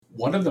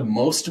One of the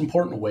most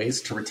important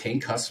ways to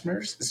retain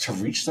customers is to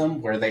reach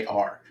them where they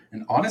are.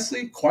 And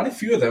honestly, quite a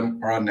few of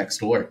them are on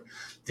Nextdoor.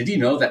 Did you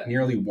know that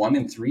nearly 1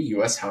 in 3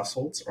 US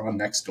households are on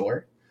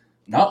Nextdoor?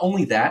 Not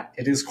only that,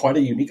 it is quite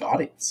a unique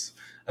audience.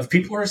 Of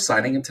people who are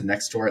signing into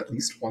Nextdoor at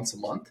least once a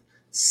month,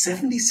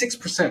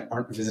 76%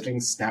 aren't visiting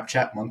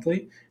Snapchat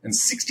monthly, and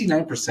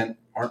 69%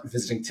 aren't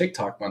visiting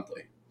TikTok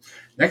monthly.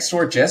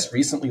 Nextdoor just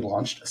recently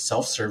launched a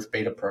self-serve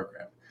beta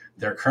program.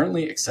 They're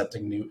currently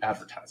accepting new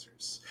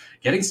advertisers.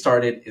 Getting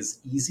started is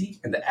easy,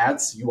 and the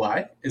ads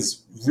UI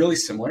is really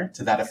similar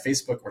to that of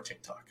Facebook or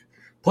TikTok.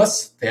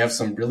 Plus, they have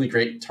some really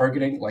great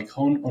targeting like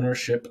home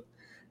ownership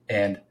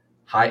and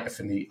high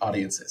affinity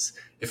audiences.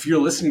 If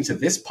you're listening to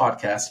this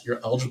podcast,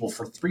 you're eligible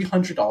for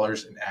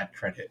 $300 in ad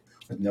credit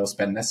with no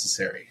spend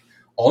necessary.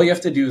 All you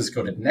have to do is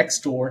go to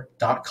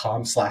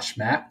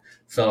nextdoor.com/Matt,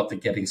 fill out the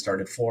getting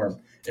started form.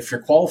 If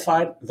you're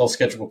qualified, they'll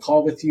schedule a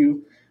call with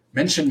you,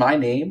 mention my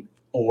name,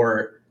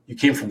 or you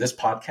came from this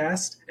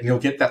podcast, and you'll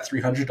get that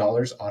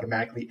 $300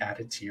 automatically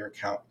added to your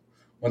account.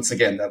 Once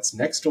again, that's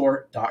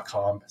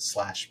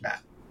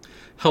nextdoor.com/Matt.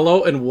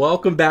 Hello and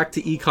welcome back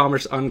to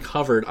E-Commerce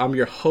Uncovered. I'm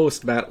your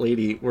host, Matt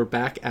Lady. We're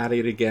back at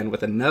it again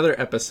with another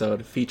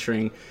episode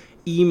featuring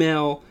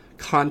email,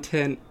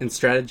 content, and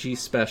strategy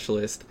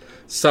specialist,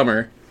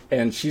 Samar.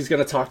 And she's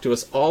going to talk to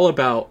us all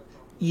about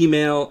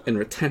email and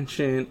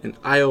retention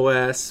and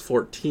iOS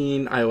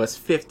 14, iOS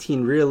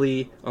 15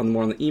 really,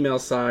 more on the email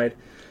side,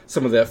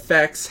 some of the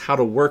effects, how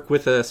to work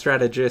with a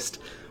strategist,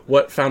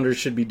 what founders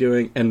should be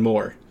doing, and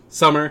more.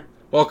 Samar,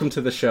 welcome to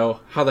the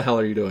show. How the hell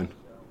are you doing?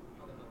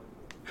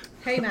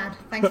 Hey, Matt.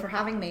 Thanks for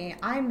having me.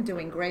 I'm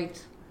doing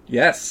great.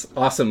 Yes.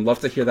 Awesome.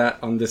 Love to hear that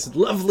on this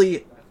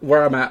lovely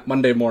Where I'm At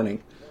Monday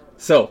morning.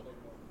 So,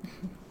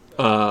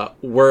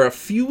 we're a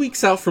few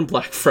weeks out from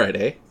Black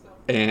Friday,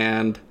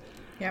 and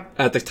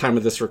at the time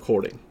of this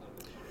recording.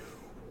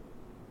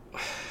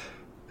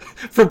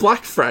 For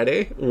Black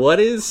Friday, what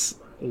is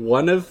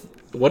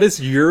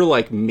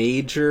your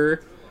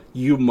major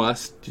you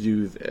must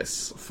do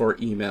this for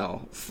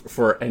email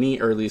for any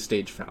early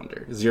stage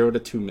founder, 0 to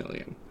 2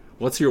 million?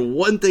 What's your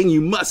one thing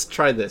you must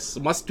do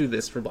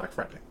this for Black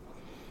Friday?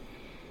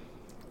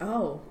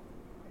 Oh,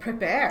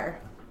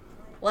 prepare.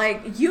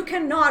 You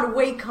cannot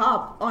wake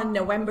up on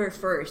November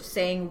 1st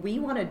saying, we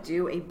want to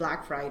do a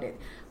Black Friday.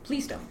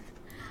 Please don't.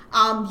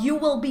 You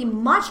will be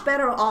much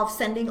better off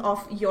sending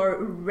off your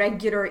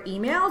regular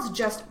emails,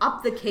 just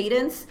up the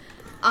cadence,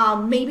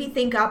 maybe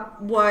think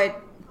up and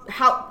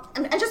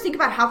just think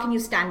about how can you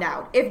stand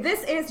out. If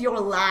this is your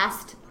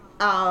last,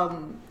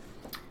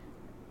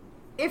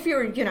 if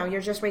you're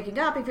just waking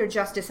up, if you're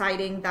just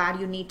deciding that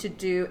you need to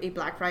do a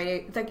Black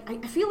Friday,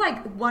 I feel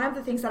like one of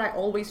the things that I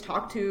always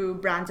talk to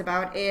brands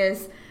about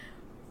is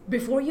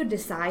before you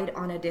decide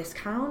on a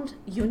discount,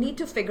 you need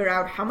to figure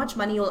out how much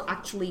money you'll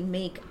actually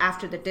make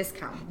after the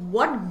discount.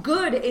 What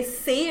good is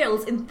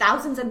sales in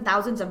thousands and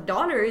thousands of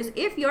dollars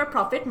if your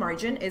profit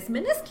margin is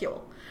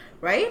minuscule?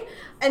 Right?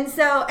 And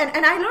so,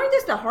 and I learned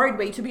this the hard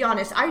way, to be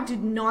honest. I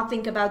did not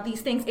think about these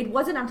things. It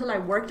wasn't until I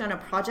worked on a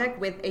project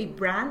with a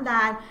brand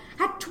that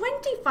had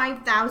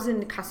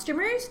 25,000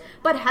 customers,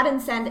 but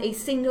hadn't sent a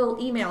single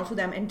email to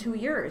them in 2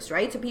 years,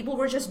 right? So people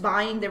were just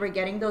buying, they were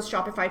getting those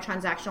Shopify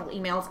transactional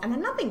emails and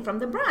then nothing from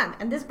the brand.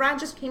 And this brand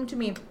just came to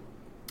me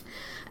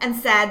and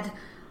said,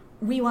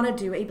 we want to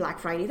do a Black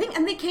Friday thing.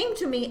 And they came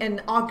to me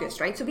in August,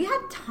 right? So we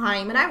had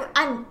time, and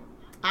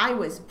I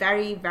was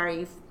very,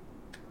 very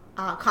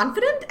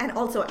confident and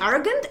also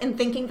arrogant in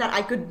thinking that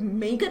I could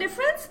make a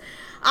difference.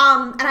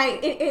 And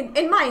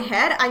in my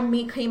head, I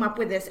came up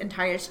with this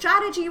entire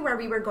strategy where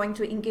we were going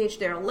to engage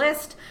their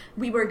list.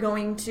 We were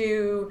going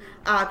to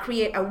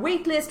create a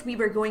wait list. We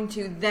were going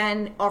to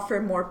then offer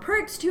more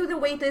perks to the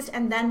wait list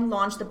and then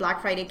launch the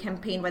Black Friday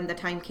campaign when the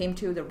time came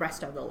to the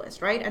rest of the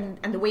list, right?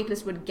 And the wait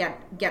list would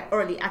get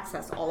early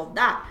access, all of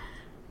that.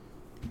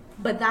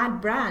 But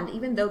that brand,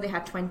 even though they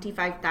had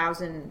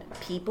 25,000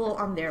 people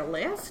on their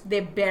list, they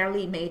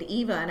barely made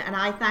even. And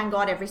I thank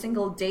God every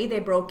single day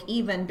they broke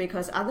even,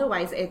 because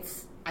otherwise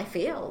I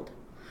failed.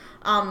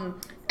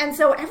 And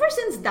so ever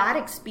since that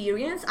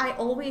experience, I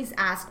always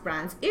ask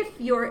brands, if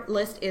your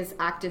list is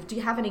active, do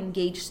you have an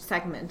engaged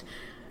segment?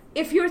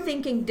 If you're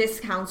thinking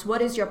discounts,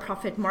 what is your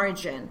profit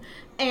margin?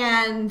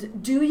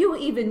 And do you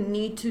even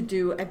need to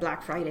do a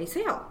Black Friday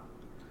sale?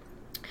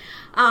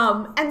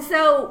 And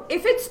so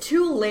if it's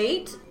too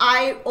late,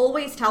 I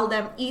always tell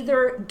them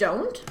either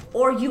don't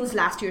or use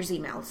last year's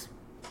emails,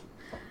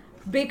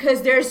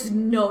 because there's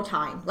no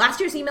time.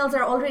 Last year's emails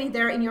are already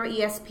there in your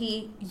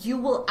ESP. You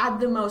will at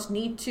the most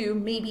need to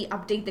maybe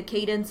update the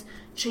cadence,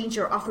 change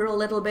your offer a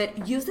little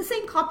bit, use the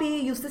same copy,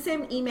 use the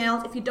same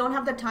emails. If you don't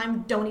have the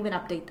time, don't even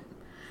update them.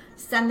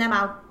 Send them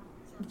out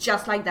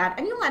just like that,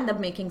 and you'll end up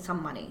making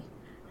some money,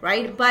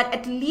 right? But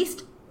at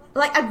least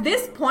at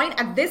this point,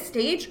 at this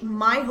stage,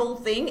 my whole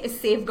thing is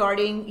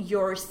safeguarding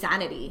your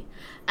sanity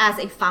as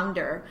a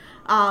founder.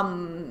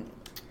 And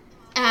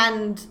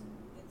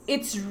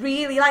it's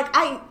really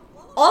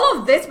all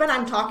of this, when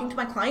I'm talking to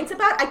my clients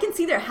about, I can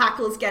see their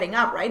hackles getting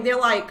up, right? They're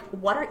like,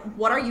 what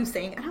are you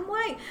saying? And I'm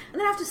like, and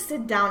then I have to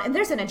sit down, and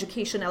there's an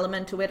education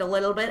element to it a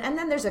little bit, and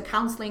then there's a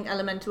counseling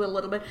element to it a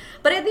little bit.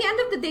 But at the end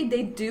of the day,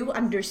 they do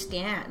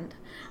understand.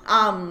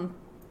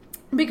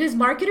 Because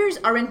marketers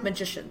aren't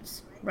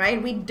magicians,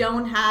 right? We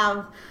don't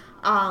have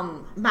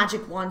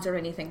magic wands or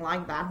anything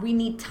like that. We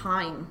need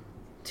time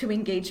to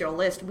engage your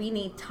list. We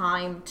need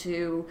time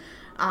to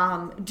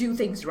do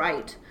things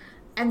right.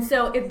 And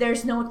so if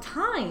there's no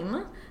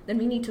time, then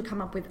we need to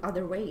come up with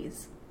other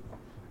ways.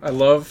 I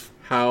love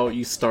how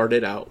you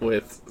started out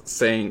with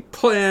saying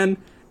plan,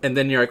 and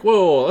then you're like,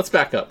 whoa, let's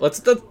back up.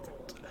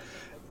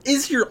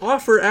 Is your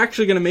offer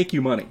actually going to make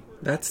you money?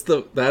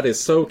 That is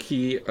so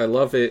key. I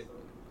love it.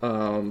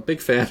 Big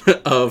fan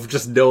of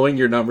just knowing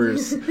your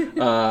numbers.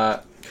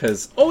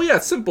 Because,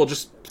 it's simple.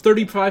 Just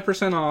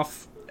 35%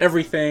 off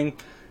everything,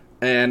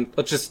 and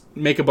let's just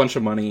make a bunch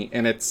of money.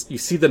 And you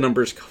see the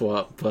numbers go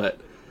up, but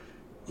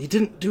you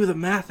didn't do the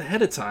math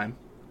ahead of time,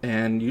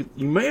 and you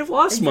may have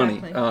lost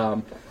money.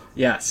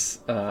 Yes,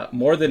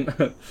 more than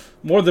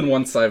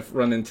once I've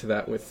run into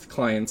that with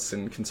clients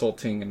and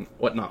consulting and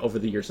whatnot over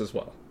the years as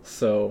well.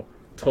 So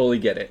totally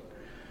get it.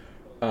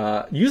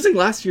 Using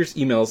last year's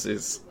emails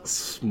is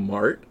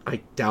smart. I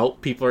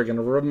doubt people are going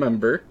to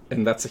remember,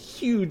 and that's a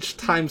huge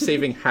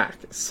time-saving hack.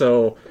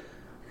 So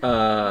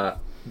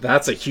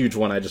that's a huge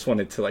one. I just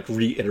wanted to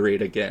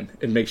reiterate again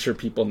and make sure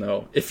people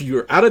know. If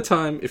you're out of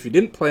time, if you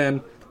didn't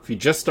plan, if you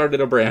just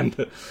started a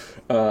brand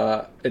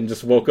and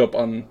just woke up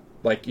on,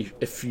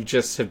 if you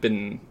just have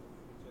been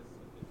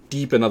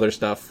deep in other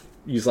stuff,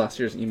 use last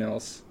year's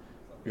emails.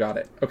 Got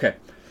it. Okay.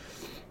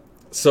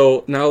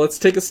 So now let's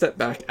take a step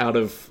back out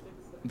of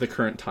the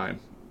current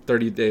time,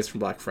 30 days from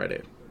Black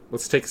Friday.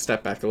 Let's take a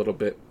step back a little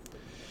bit.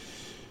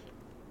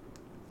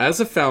 As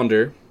a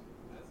founder,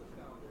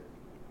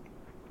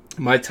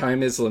 my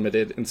time is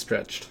limited and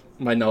stretched.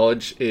 My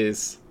knowledge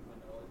is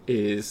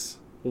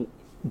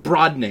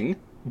broadening,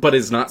 but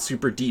is not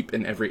super deep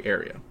in every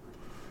area.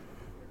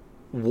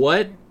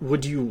 What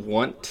would you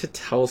want to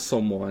tell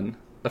someone,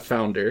 a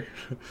founder,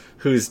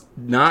 whose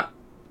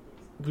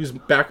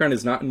background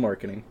is not in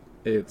marketing,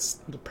 it's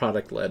the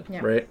product led,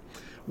 right?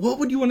 What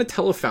would you want to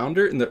tell a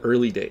founder in the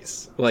early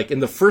days? In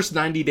the first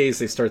 90 days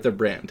they start their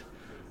brand.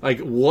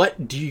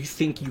 What do you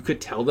think you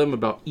could tell them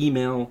about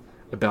email,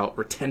 about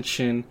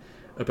retention,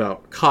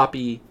 about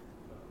copy,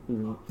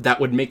 that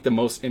would make the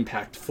most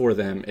impact for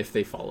them if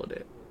they followed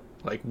it?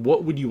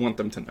 What would you want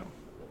them to know?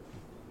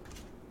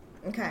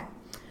 Okay.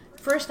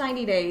 First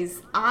 90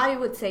 days, I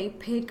would say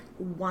pick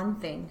one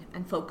thing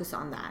and focus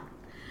on that.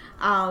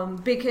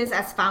 Because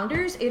as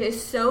founders, it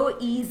is so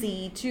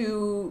easy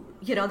to,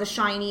 the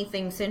shiny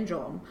thing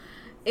syndrome.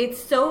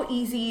 It's so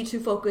easy to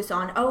focus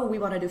on, we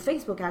want to do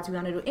Facebook ads, we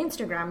want to do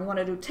Instagram, we want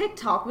to do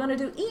TikTok, we want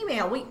to do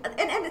email.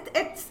 And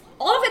it's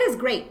all of it is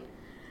great.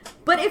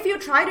 But if you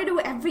try to do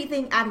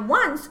everything at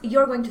once,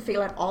 you're going to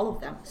fail at all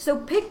of them. So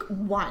pick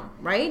one,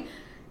 right?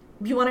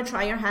 You want to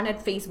try your hand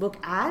at Facebook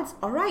ads?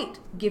 All right,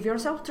 give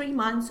yourself 3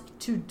 months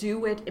to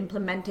do it,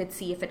 implement it,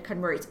 see if it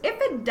converts. If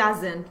it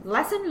doesn't,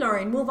 lesson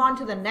learned, move on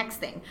to the next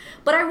thing.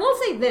 But I will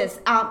say this,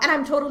 and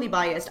I'm totally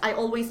biased. I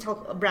always tell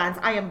brands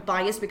I am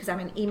biased because I'm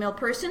an email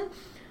person.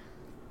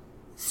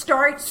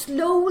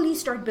 Slowly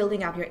start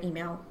building out your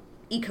email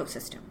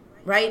ecosystem.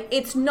 Right?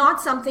 It's not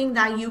something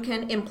that you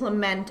can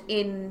implement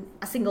in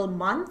a single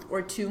month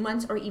or 2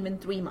 months or even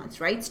 3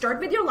 months, right? Start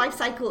with your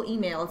lifecycle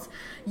emails,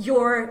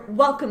 your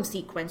welcome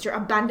sequence, your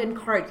abandoned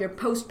cart, your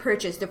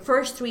post-purchase. The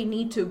first 3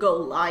 need to go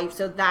live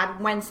so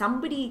that when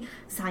somebody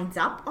signs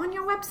up on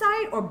your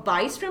website or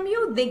buys from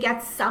you, they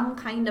get some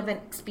kind of an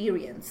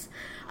experience.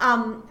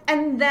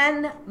 And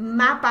then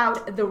map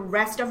out the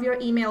rest of your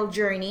email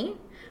journey,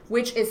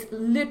 which is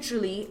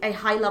literally a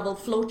high-level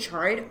flow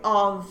chart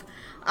of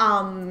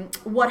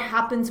what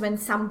happens when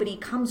somebody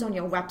comes on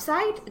your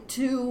website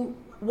to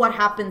what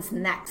happens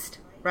next,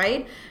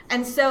 right?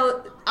 And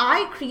so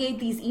I create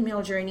these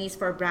email journeys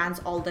for brands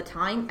all the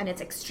time, and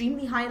it's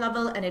extremely high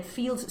level and it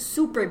feels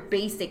super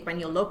basic when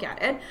you look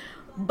at it,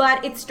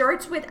 but it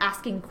starts with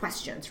asking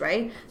questions,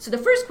 right? So the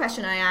first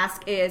question I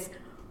ask is,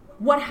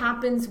 what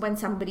happens when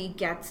somebody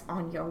gets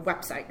on your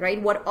website,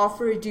 right? What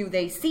offer do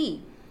they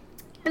see?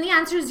 And the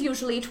answer is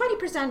usually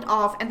 20%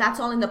 off, and that's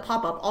all in the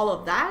pop-up, all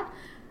of that.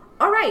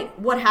 All right,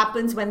 what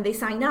happens when they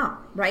sign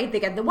up, right? They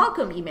get the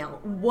welcome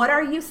email. What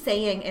are you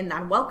saying in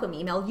that welcome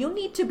email? You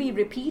need to be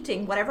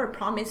repeating whatever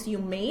promise you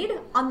made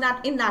in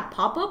that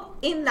pop-up,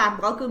 in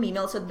that welcome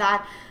email, so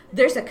that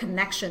there's a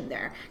connection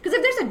there. Because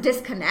if there's a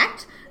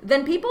disconnect,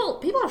 then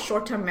people have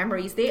short-term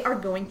memories. They are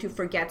going to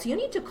forget. So you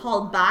need to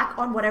call back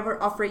on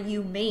whatever offer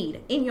you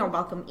made in your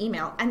welcome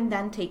email and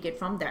then take it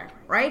from there,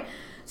 right?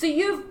 So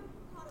you've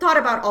thought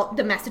about all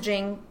the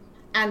messaging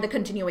and the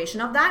continuation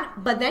of that,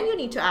 but then you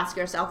need to ask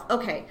yourself,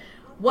 okay,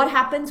 what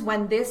happens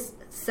when this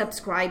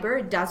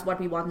subscriber does what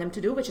we want them to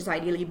do, which is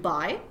ideally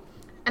buy?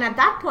 And at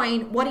that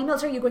point, what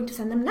emails are you going to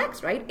send them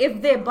next, right?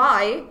 If they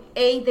buy,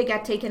 A, they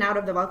get taken out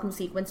of the welcome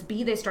sequence.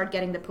 B, they start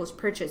getting the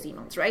post-purchase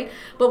emails, right?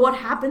 But what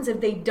happens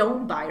if they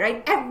don't buy,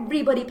 right?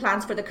 Everybody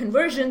plans for the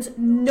conversions.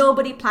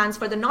 Nobody plans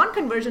for the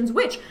non-conversions,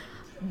 which,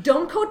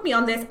 don't quote me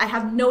on this, I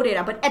have no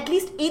data, but at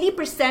least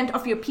 80%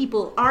 of your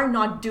people are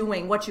not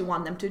doing what you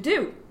want them to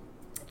do.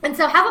 And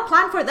so have a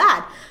plan for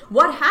that.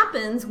 What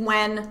happens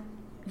when,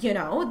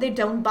 they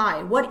don't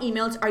buy? What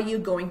emails are you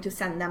going to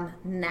send them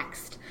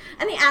next?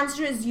 And the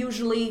answer is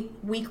usually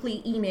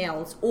weekly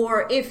emails,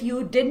 or if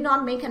you did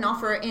not make an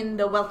offer in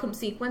the welcome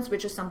sequence,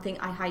 which is something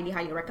I highly,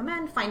 highly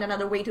recommend, find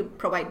another way to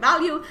provide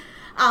value.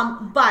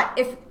 But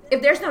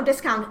if there's no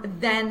discount,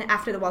 then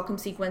after the welcome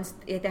sequence,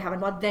 if they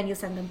haven't bought, then you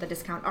send them the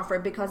discount offer,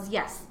 because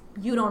yes,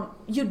 you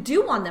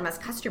do want them as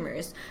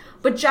customers,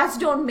 but just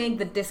don't make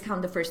the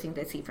discount the first thing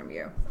they see from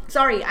you.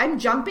 Sorry, I'm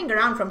jumping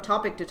around from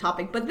topic to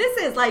topic, but this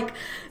is an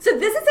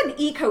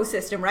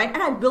ecosystem, right?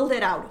 And I build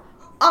it out.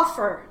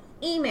 Offer,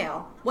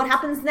 email, what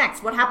happens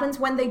next? What happens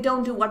when they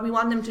don't do what we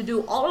want them to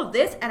do? All of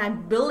this, and I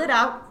build it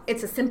out.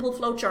 It's a simple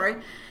flow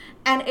chart,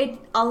 and it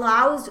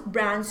allows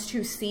brands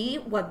to see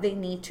what they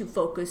need to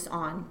focus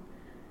on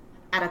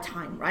at a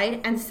time, right?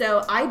 And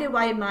so I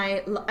divide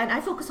and I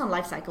focus on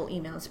lifecycle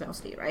emails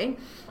mostly, right?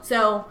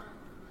 So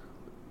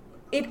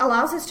it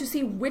allows us to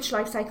see which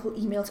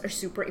lifecycle emails are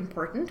super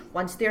important.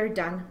 Once they're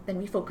done, then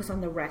we focus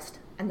on the rest,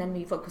 and then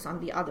we focus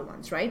on the other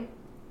ones, right?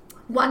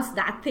 Once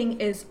that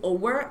thing is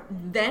over,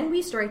 then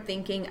we start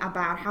thinking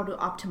about how to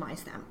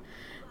optimize them.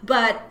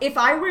 But if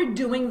I were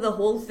doing the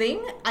whole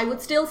thing, I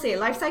would still say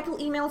lifecycle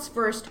emails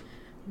first,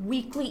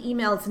 weekly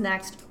emails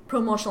next,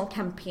 promotional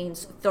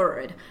campaigns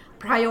third.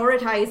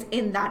 Prioritize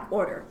in that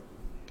order.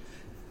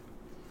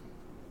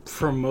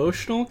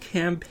 Promotional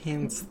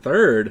campaigns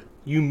third?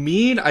 You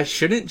mean I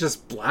shouldn't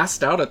just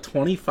blast out a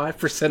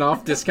 25%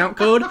 off discount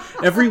code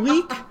every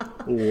week?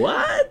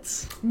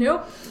 What?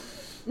 Nope.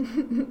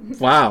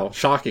 Wow,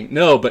 shocking.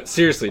 No, but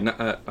seriously,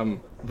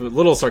 I'm a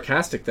little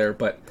sarcastic there,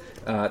 but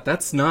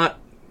that's not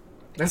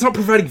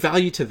providing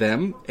value to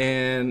them.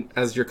 And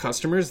as your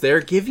customers, they're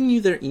giving you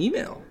their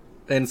email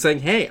and saying,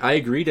 hey, I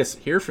agree to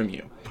hear from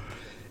you.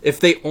 If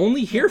they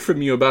only hear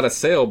from you about a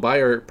sale, buy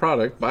our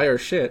product, buy our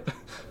shit,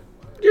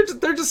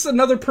 they're just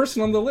another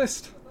person on the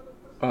list.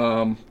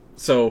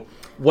 So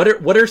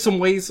what are some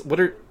ways,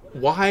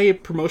 why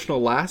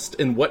promotional last,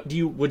 and would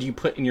you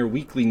put in your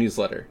weekly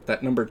newsletter,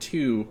 that number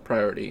 2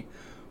 priority?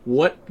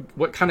 What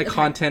kind of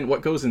content,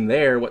 what goes in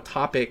there, what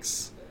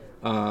topics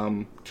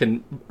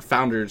can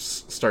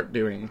founders start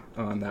doing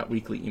on that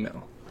weekly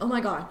email? Oh my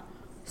God,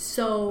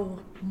 so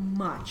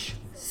much.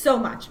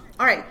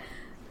 All right.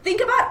 Think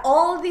about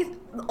all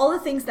the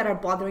things that are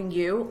bothering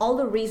you, all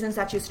the reasons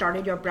that you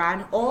started your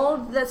brand, all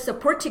the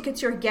support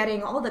tickets you're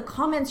getting, all the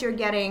comments you're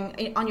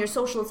getting on your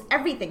socials,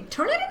 everything.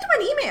 Turn it into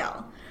an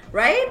email,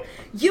 right?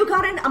 You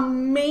got an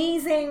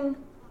amazing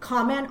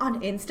comment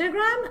on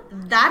Instagram.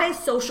 That is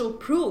social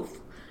proof.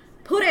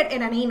 Put it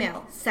in an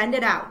email, send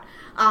it out.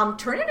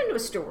 Turn it into a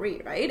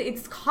story, right?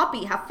 It's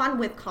copy, have fun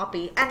with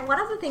copy. And one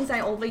of the things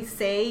I always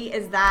say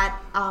is that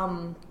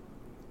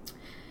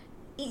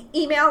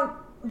email,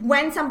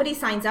 when somebody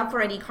signs up for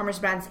an e-commerce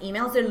brand's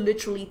emails, they're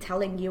literally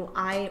telling you,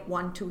 I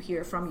want to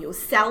hear from you.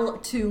 Sell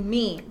to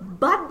me.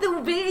 But the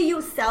way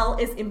you sell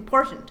is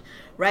important,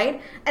 right?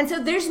 And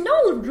so there's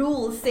no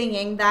rule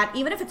saying that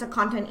even if it's a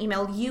content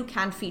email, you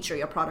can feature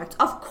your products.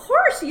 Of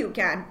course you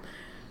can.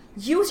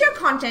 Use your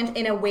content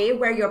in a way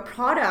where your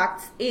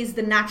product is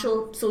the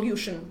natural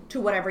solution to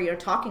whatever you're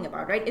talking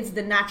about, right? It's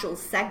the natural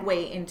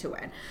segue into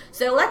it.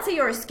 So let's say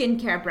you're a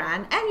skincare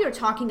brand and you're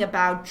talking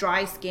about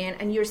dry skin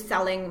and you're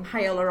selling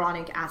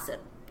hyaluronic acid,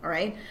 all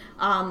right?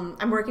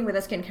 I'm working with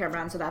a skincare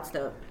brand, so that's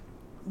the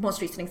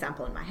most recent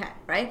example in my head,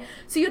 right?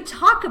 So you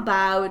talk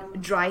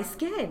about dry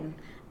skin,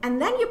 and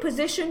then you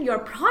position your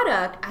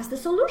product as the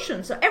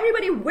solution. So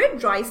everybody with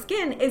dry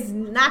skin is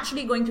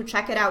naturally going to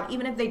check it out.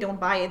 Even if they don't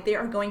buy it, they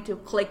are going to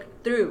click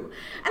through.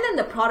 And then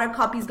the product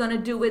copy is going to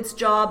do its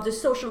job. The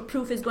social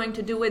proof is going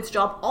to do its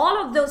job. All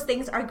of those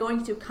things are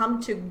going to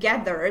come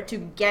together to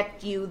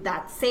get you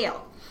that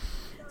sale.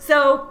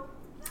 So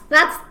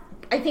that's,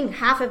 I think,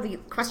 half of the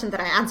question that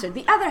I answered.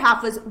 The other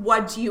half was,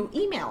 what do you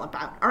email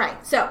about? All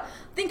right, so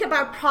think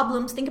about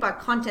problems, think about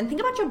content,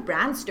 think about your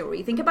brand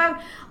story, think about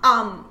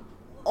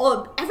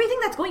everything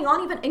that's going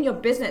on even in your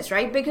business,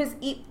 right? Because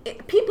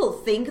people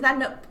think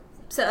that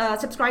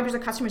subscribers or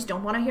customers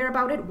don't want to hear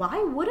about it.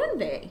 Why wouldn't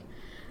they?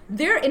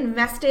 They're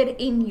invested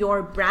in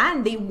your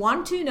brand. They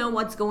want to know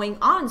what's going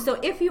on. So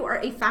if you are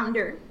a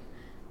founder,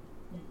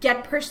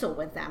 get personal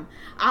with them.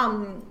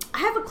 I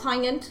have a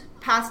client,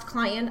 past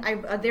client.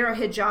 They're a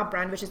hijab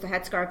brand, which is the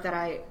headscarf that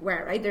I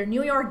wear, right? They're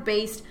New York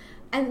based.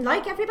 And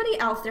like everybody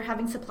else, they're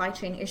having supply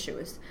chain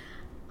issues.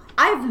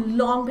 I've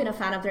long been a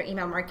fan of their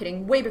email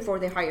marketing way before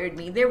they hired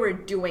me. They were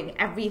doing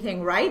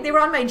everything right. They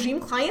were on my dream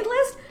client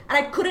list, and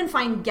I couldn't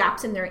find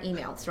gaps in their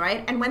emails,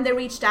 right? And when they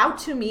reached out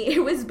to me,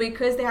 it was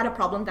because they had a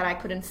problem that I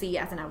couldn't see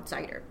as an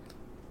outsider.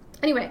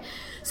 Anyway,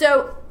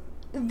 so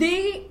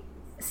they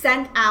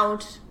sent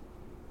out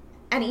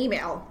an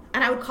email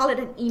and I would call it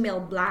an email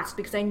blast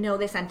because I know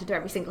they sent it to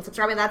every single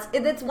subscriber.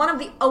 It's one of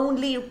the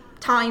only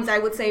times I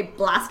would say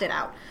blast it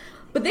out.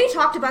 But they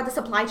talked about the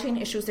supply chain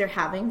issues they're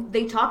having.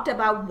 They talked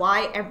about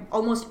why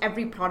almost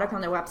every product on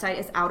their website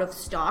is out of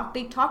stock.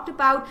 They talked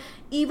about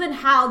even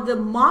how the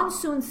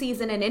monsoon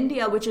season in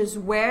India, which is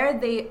where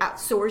they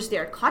source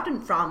their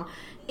cotton from,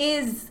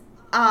 is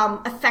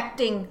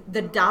affecting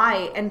the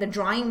dye and the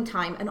drying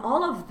time and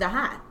all of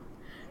that,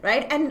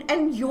 right?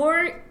 And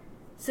your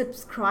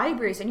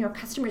subscribers and your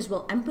customers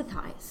will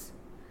empathize.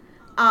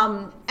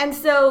 And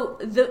so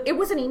it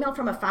was an email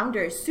from a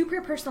founder, super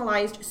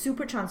personalized,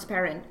 super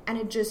transparent, and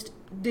it just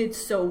did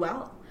so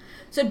well.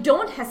 So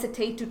don't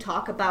hesitate to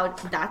talk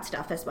about that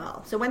stuff as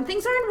well. So when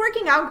things aren't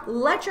working out,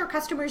 let your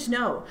customers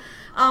know.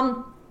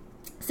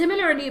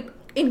 Similarly,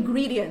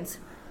 ingredients,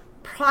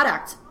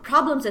 products,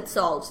 problems it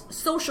solves,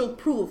 social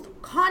proof,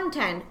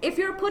 content. If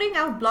you're putting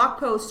out blog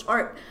posts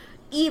or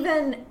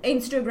even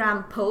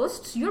Instagram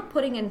posts, you're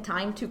putting in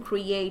time to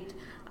create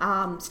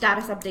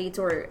status updates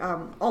or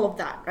all of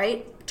that,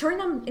 right? Turn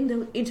them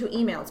into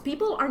emails.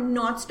 People are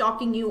not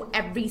stalking you on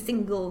every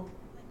single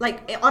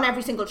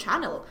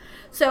channel.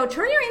 So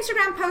turn your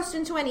Instagram post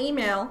into an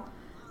email,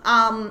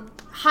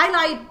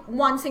 highlight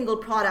one single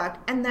product,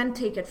 and then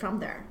take it from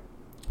there.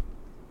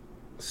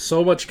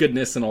 So much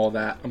goodness and all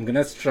that. I'm going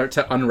to start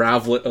to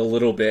unravel it a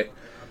little bit.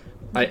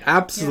 I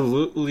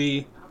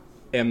absolutely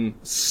am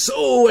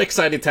so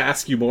excited to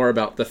ask you more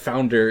about the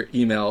founder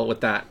email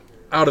with that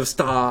out of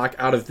stock,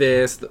 out of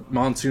this, the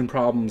monsoon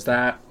problems,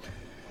 that.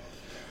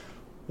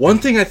 One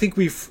thing I think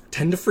we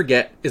tend to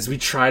forget is we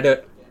try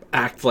to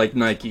act like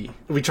Nike.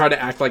 We try to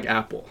act like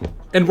Apple.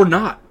 And we're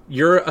not.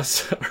 You're a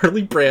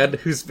early brand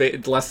who's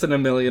made less than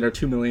 $1 million or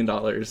 $2 million,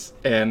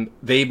 and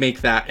they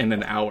make that in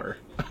an hour.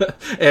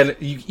 And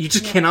you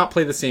just cannot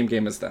play the same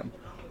game as them.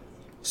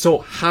 So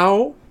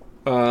how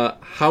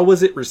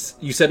was it?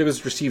 You said it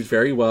was received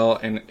very well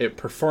and it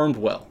performed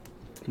well.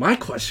 My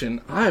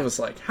question, I was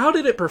like, how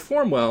did it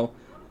perform well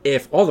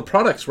if all the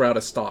products were out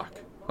of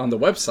stock on the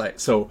website?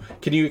 So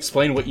can you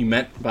explain what you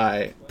meant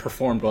by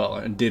performed well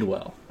and did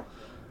well?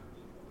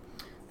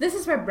 This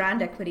is where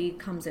brand equity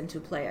comes into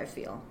play, I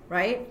feel,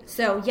 right?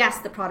 So yes,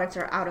 the products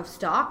are out of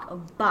stock,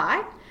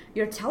 but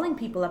you're telling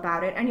people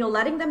about it and you're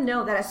letting them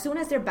know that as soon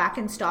as they're back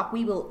in stock,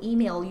 we will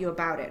email you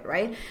about it,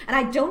 right? And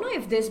I don't know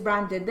if this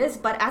brand did this,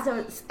 but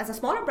as a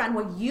smaller brand,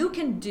 what you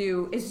can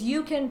do is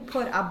you can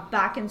put a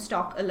back in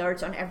stock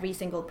alerts on every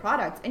single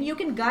product, and you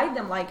can guide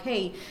them like,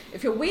 hey,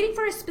 if you're waiting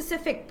for a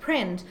specific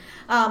print,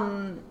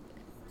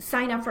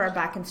 sign up for our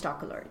back in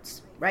stock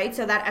alerts, right?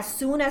 So that as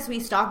soon as we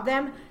stock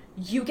them,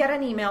 you get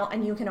an email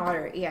and you can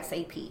order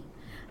ASAP.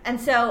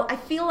 And so I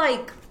feel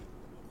like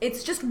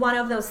it's just one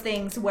of those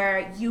things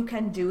where you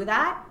can do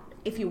that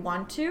if you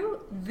want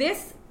to.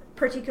 This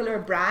particular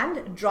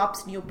brand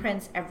drops new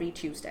prints every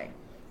Tuesday,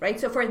 right?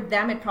 So for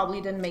them, it probably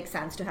didn't make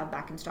sense to have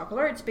back in stock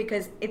alerts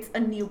because it's a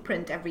new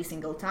print every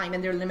single time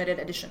and they're limited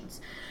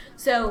editions.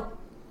 So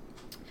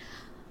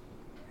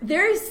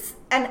there's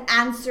an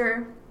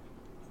answer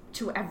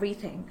to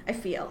everything, I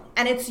feel.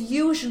 And it's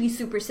usually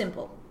super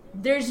simple.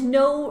 There's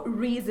no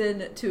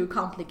reason to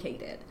complicate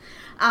it.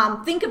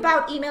 Think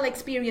about email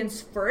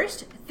experience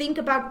first. Think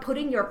about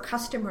putting your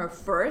customer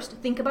first.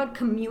 Think about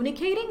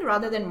communicating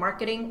rather than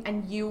marketing,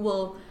 and you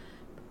will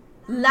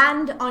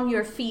land on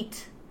your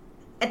feet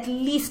at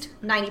least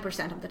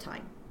 90% of the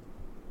time.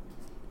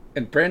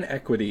 And brand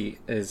equity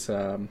is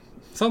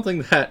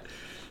something that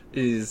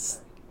is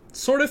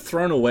sort of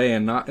thrown away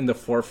and not in the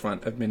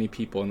forefront of many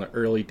people in the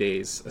early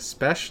days.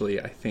 Especially,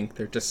 I think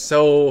they're just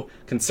so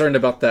concerned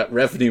about that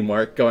revenue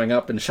mark going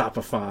up in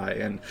Shopify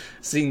and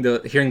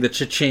hearing the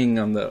cha-ching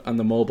on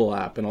the mobile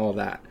app and all of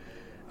that.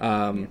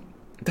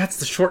 That's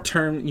the short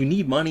term. You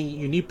need money,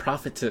 you need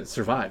profit to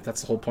survive.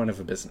 That's the whole point of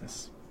a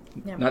business.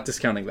 Yeah. Not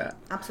discounting that.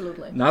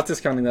 Absolutely. Not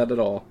discounting that at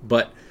all.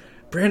 But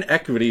brand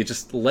equity,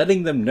 just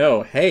letting them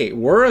know, hey,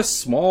 we're a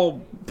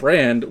small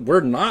brand.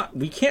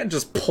 We can't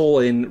just pull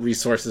in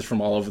resources from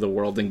all over the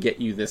world and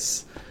get you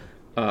this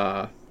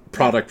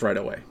product right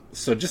away.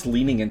 So just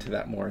leaning into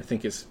that more, I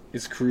think, is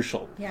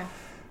crucial. Yeah.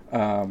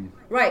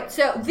 Right.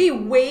 So the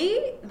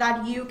way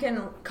that you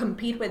can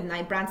compete with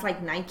brands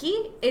like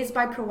Nike is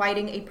by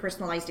providing a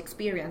personalized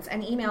experience,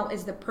 and email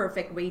is the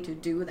perfect way to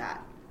do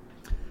that.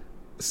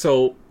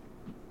 So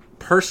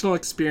personal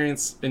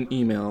experience in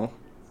email,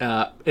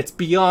 it's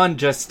beyond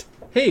just,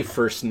 hey,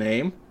 first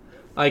name.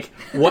 Like,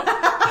 what?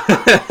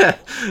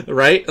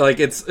 Right? Like,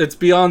 it's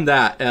beyond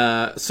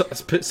that.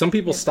 Some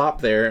people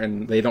stop there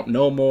and they don't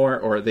know more,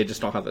 or they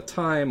just don't have the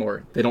time,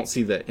 or they don't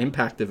see the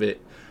impact of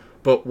it.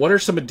 But what are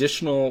some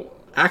additional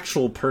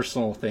actual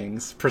personal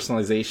things,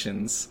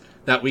 personalizations,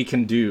 that we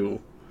can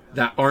do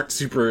that aren't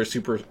super,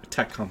 super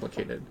tech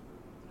complicated?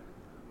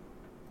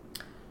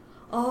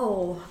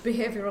 Oh,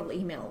 behavioral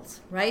emails,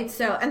 right?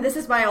 So, and this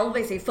is why I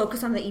always say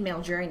focus on the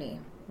email journey,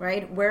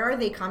 right? Where are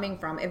they coming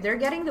from? If they're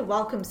getting the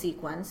welcome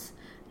sequence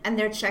and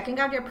they're checking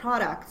out your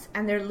products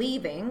and they're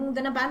leaving,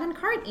 then abandoned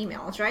cart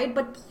emails, right?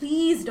 But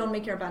please don't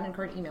make your abandoned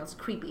cart emails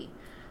creepy.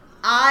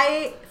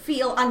 I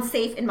feel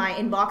unsafe in my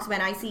inbox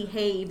when I see,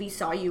 hey, we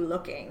saw you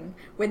looking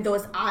with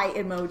those eye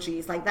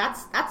emojis. Like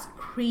that's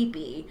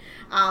creepy.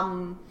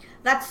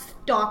 That's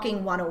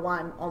stalking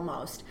 101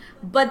 almost.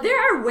 But there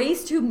are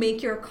ways to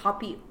make your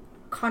copy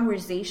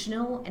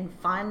conversational and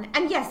fun.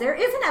 And yes, there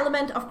is an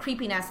element of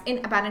creepiness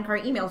in abandoned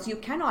cart emails. You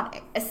cannot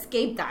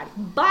escape that.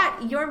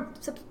 But your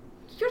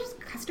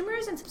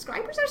customers and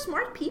subscribers are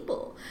smart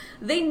people.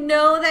 They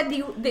know that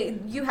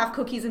you have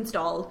cookies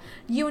installed.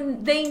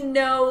 They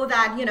know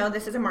that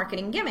this is a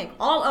marketing gimmick.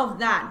 All of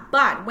that.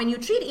 But when you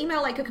treat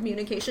email like a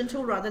communication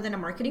tool rather than a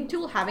marketing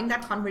tool, having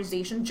that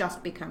conversation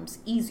just becomes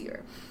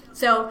easier.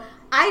 So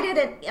I did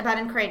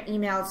abandoned cart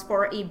emails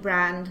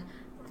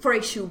for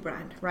a shoe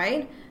brand,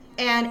 right?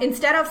 And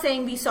instead of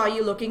saying we saw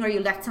you looking or you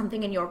left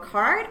something in your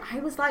cart, I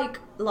was like,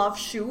 love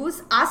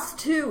shoes, us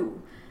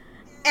too.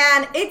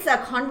 And it's a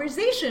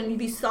conversation.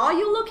 We saw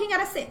you looking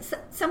at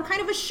some kind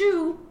of a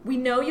shoe. We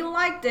know you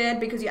liked it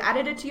because you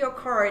added it to your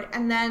cart.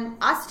 And then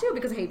us too,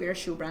 because, hey, we're a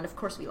shoe brand. Of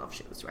course we love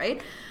shoes,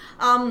 right?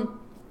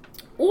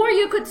 Or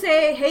you could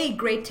say, hey,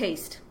 great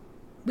taste.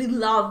 We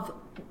love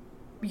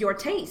your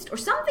taste. Or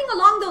something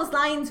along those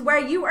lines where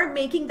you are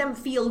making them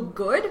feel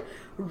good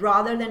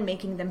rather than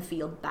making them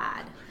feel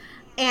bad.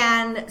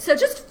 And so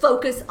just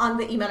focus on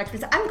the email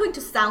experience. I'm going to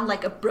sound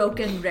like a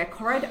broken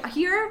record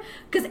here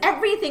because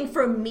everything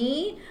for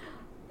me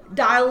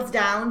dials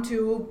down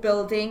to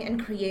building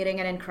and creating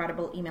an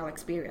incredible email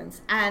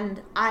experience.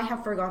 And I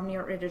have forgotten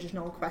your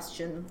original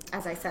question.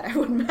 As I said, I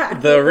wouldn't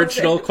matter. The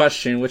original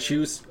question, which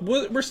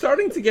we're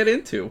starting to get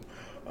into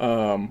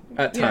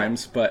at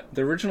times, but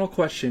the original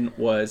question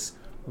was,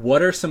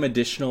 what are some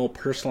additional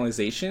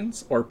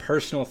personalizations or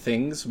personal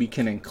things we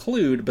can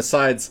include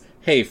besides,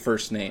 hey,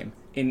 first name,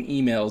 in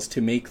emails to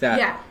make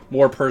that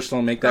more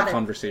personal, make that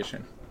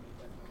conversation?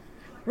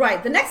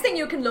 Right. The next thing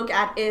you can look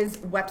at is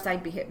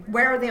website behavior.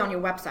 Where are they on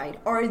your website?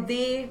 Are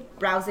they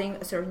browsing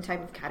a certain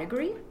type of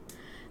category?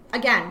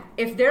 Again,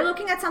 if they're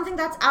looking at something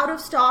that's out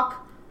of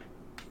stock,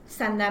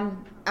 send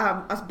them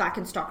a back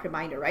in stock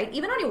reminder, right?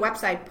 Even on your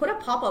website, put a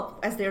pop-up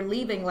as they're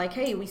leaving, like,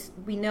 hey,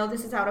 we know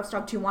this is out of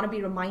stock. Do you want to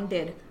be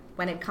reminded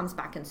when it comes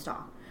back in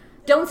stock?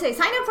 Don't say,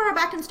 sign up for a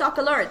back in stock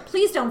alert.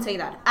 Please don't say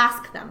that.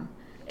 Ask them.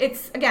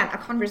 It's, again, a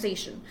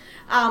conversation.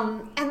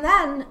 And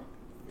then,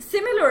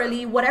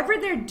 similarly, whatever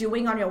they're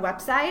doing on your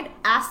website,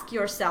 ask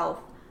yourself,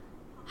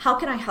 how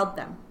can I help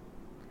them?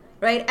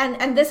 Right?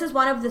 And this is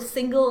one of the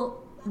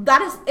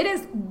it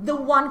is the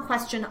one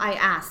question I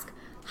ask.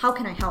 How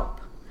can I help?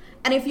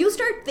 And if you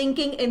start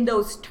thinking in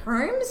those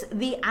terms,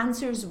 the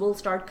answers will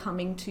start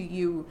coming to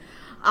you.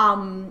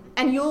 And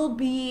you'll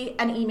be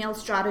an email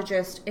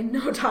strategist in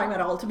no time at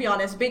all, to be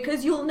honest,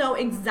 because you'll know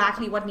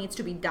exactly what needs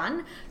to be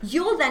done.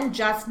 You'll then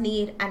just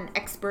need an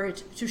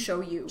expert to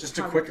show you. Just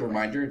a quick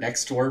reminder,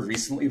 Nextdoor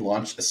recently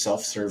launched a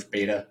self-serve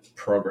beta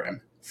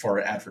program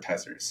for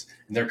advertisers,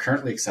 and they're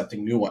currently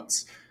accepting new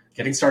ones.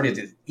 Getting started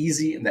is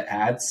easy, and the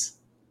ads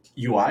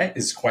UI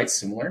is quite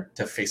similar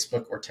to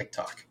Facebook or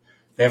TikTok.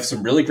 They have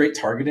some really great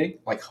targeting,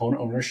 like home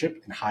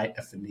ownership and high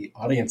affinity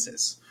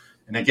audiences.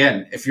 And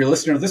again, if you're a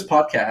listener to this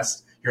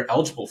podcast, you're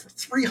eligible for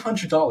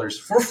 $300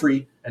 for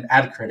free and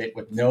ad credit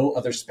with no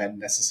other spend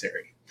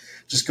necessary.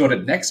 Just go to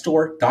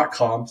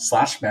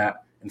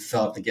nextdoor.com/Matt and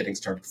fill out the getting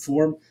started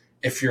form.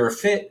 If you're a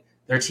fit,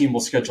 their team will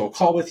schedule a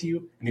call with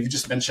you. And if you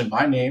just mention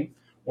my name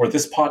or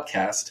this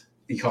podcast,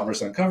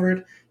 E-commerce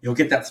Uncovered, you'll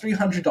get that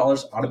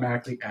 $300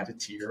 automatically added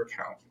to your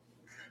account.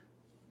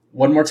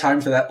 One more time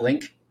for that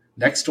link,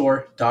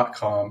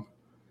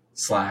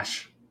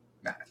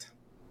 nextdoor.com/Matt.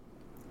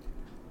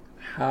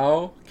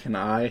 How can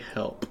I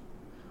help?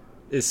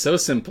 It's so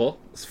simple.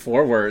 It's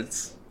 4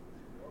 words.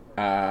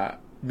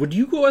 Would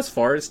you go as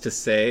far as to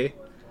say,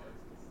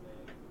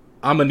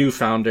 I'm a new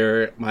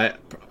founder, a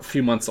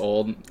few months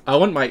old. I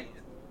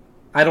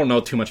don't know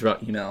too much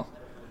about email.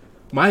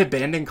 My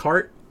abandoned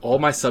cart, all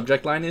my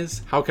subject line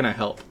is, how can I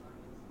help?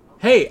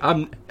 Hey,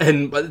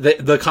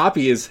 the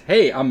copy is,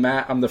 hey, I'm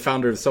Matt. I'm the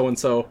founder of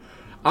so-and-so.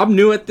 I'm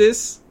new at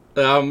this.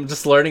 I'm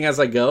just learning as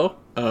I go.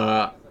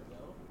 I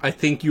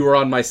think you were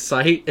on my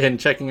site and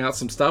checking out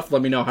some stuff.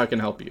 Let me know how I can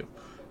help you.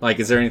 Like,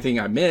 is there anything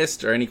I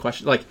missed or any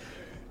question? Like,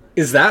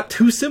 is that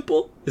too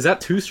simple? Is that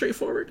too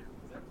straightforward?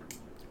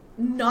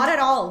 Not at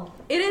all.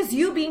 It is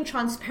you being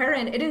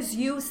transparent. It is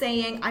you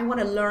saying, I want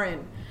to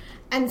learn.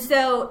 And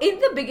so in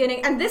the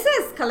beginning, and this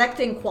is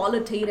collecting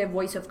qualitative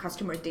voice of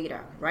customer data,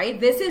 right?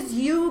 This is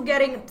you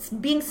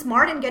being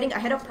smart and getting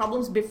ahead of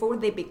problems before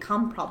they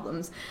become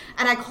problems.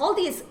 And I call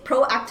these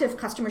proactive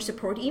customer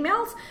support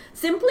emails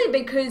simply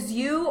because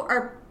you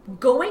are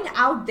going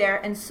out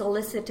there and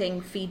soliciting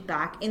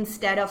feedback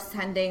instead of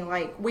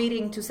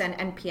waiting to send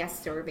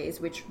NPS surveys,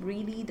 which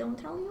really don't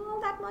tell you all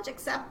that much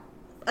except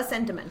a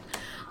sentiment.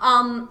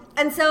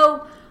 And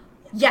so,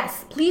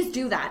 yes, please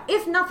do that.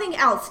 If nothing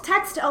else,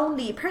 text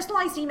only,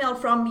 personalized email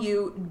from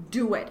you,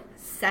 do it.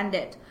 Send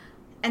it.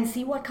 and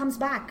see what comes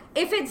back.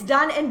 If it's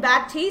done in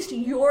bad taste,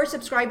 your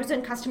subscribers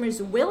and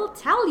customers will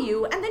tell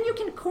you, and then you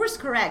can course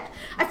correct.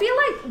 I feel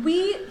like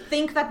we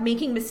think that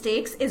making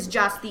mistakes is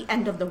just the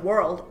end of the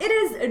world. It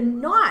is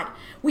not.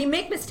 We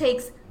make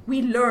mistakes,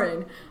 we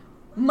learn.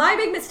 My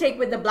big mistake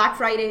with the Black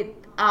Friday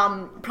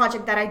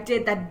project that I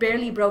did that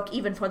barely broke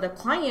even for the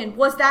client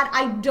was that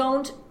I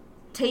don't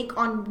take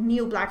on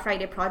new Black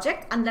Friday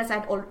project unless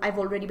I've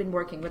already been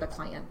working with a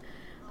client,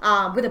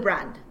 with a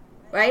brand.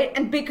 Right?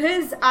 And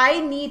because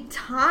I need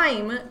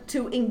time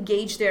to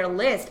engage their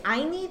list,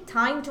 I need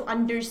time to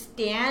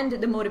understand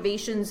the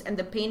motivations and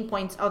the pain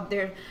points of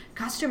their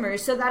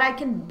customers so that I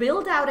can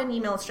build out an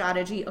email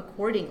strategy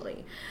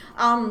accordingly.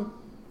 And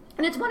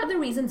it's one of the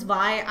reasons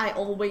why I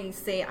always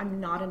say I'm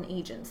not an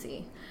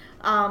agency.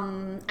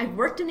 I've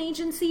worked in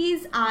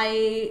agencies.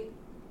 I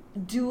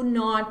do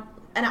not,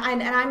 and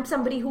I'm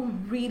somebody who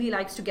really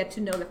likes to get to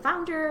know the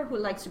founder, who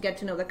likes to get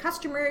to know the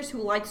customers,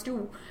 who likes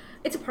to,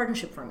 it's a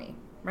partnership for me.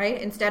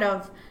 Right? Instead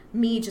of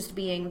me just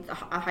being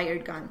a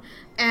hired gun.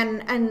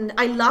 And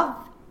I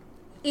love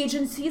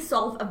agencies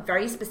solve a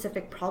very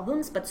specific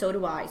problems, but so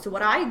do I. So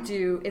what I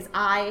do is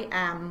I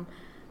am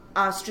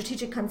a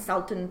strategic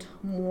consultant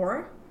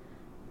more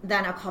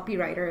than a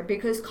copywriter,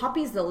 because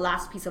copy is the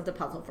last piece of the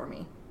puzzle for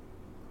me.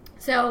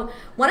 So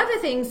one of the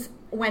things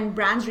when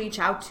brands reach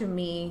out to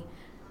me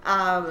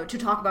to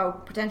talk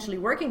about potentially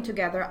working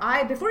together,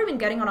 before even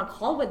getting on a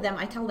call with them,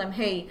 I tell them,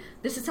 hey,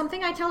 this is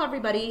something I tell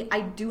everybody.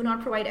 I do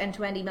not provide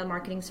end-to-end email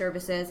marketing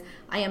services.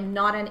 I am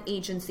not an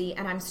agency,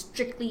 and I'm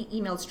strictly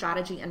email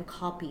strategy and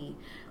copy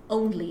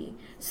only.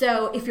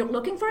 So if you're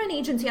looking for an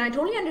agency, and I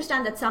totally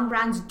understand that some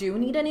brands do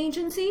need an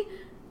agency,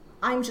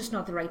 I'm just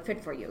not the right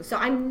fit for you. So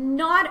I'm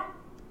not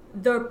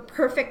the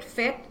perfect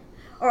fit,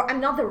 or I'm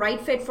not the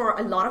right fit for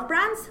a lot of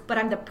brands, but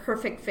I'm the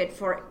perfect fit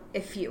for a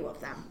few of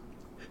them.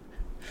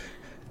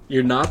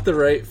 You're not the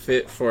right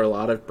fit for a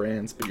lot of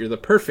brands, but you're the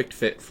perfect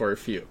fit for a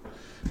few.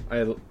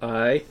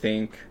 I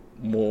think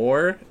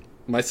more,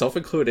 myself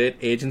included,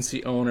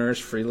 agency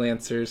owners,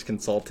 freelancers,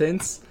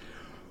 consultants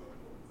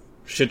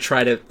should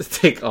try to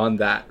take on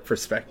that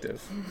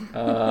perspective.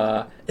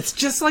 It's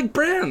just like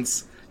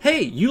brands.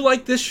 Hey, you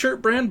like this shirt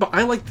brand, but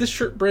I like this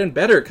shirt brand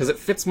better because it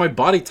fits my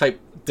body type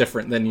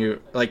different than you.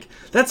 Like,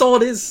 that's all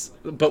it is,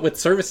 but with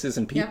services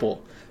and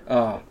people.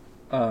 Yeah.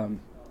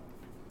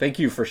 Thank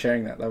you for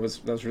sharing that. That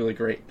was really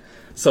great.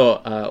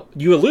 So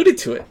you alluded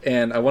to it,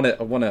 and I want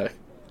to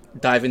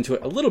dive into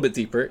it a little bit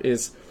deeper.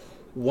 Is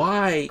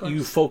why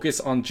you focus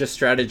on just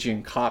strategy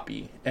and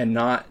copy, and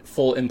not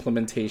full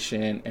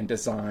implementation and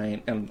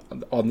design, and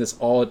on this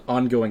all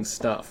ongoing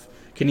stuff.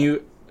 Can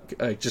you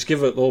just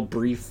give a little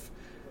brief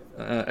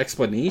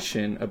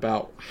explanation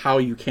about how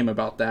you came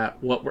about that,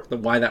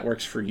 why that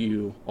works for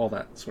you, all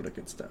that sort of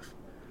good stuff?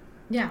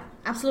 Yeah,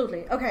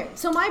 absolutely. Okay,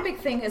 so my big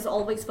thing is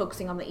always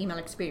focusing on the email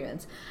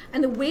experience.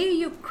 And the way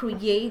you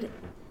create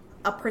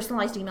a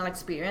personalized email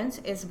experience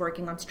is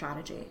working on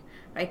strategy,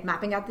 right?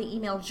 Mapping out the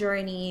email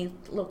journey,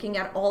 looking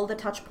at all the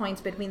touch points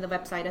between the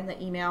website and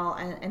the email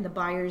and the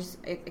buyer's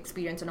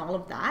experience and all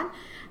of that.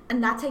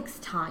 And that takes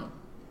time,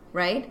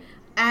 right?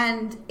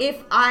 And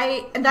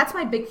that's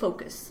my big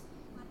focus.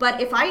 But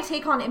if I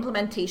take on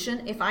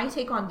implementation, if I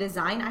take on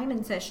design, I'm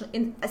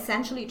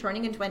essentially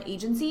turning into an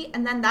agency,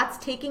 and then that's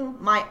taking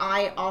my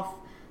eye off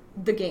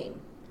the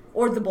game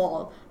or the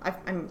ball.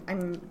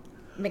 I'm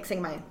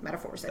mixing my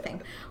metaphors, I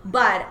think.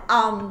 But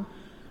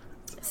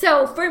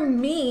so for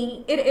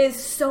me, it is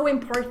so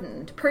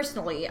important.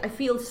 Personally, I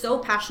feel so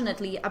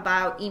passionately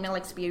about email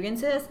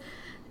experiences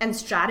and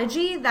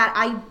strategy that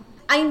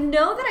I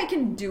know that I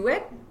can do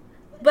it.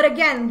 But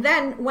again,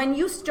 then when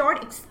you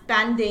start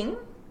expanding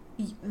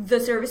the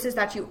services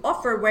that you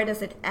offer, where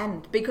does it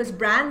end? Because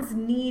brands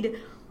need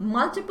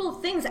multiple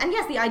things. And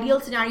yes, the ideal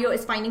scenario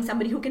is finding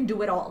somebody who can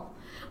do it all.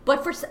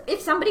 But if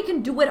somebody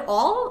can do it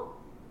all,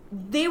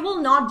 they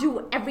will not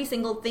do every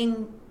single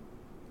thing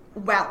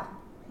well,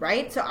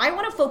 right? So I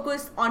want to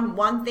focus on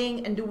one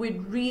thing and do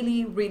it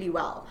really, really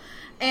well.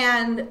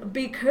 And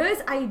because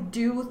I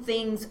do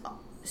things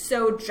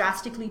so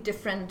drastically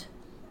different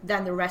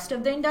than the rest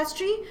of the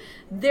industry,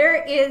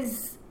 there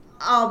is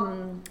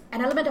an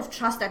element of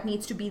trust that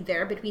needs to be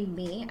there between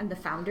me and the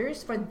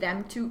founders for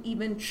them to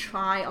even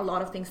try a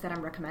lot of things that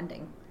I'm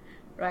recommending,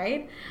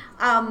 right?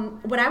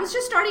 When I was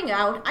just starting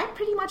out, I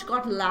pretty much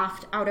got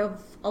laughed out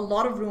of a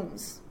lot of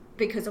rooms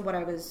because of what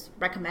I was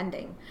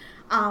recommending.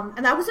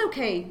 And that was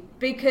okay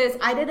because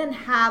I didn't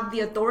have the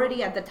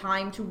authority at the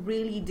time to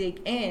really dig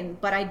in,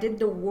 but I did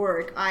the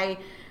work.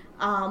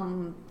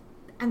 And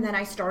then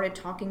I started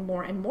talking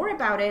more and more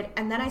about it.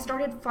 And then I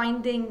started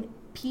finding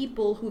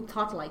people who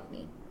thought like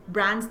me.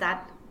 Brands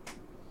that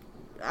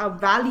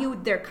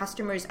valued their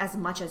customers as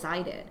much as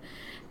I did.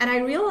 And I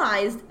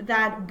realized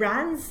that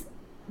brands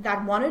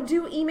that want to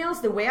do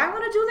emails the way I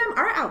want to do them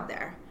are out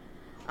there.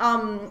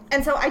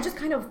 And so I just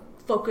kind of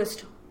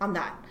focused on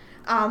that.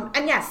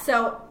 And yes,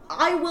 so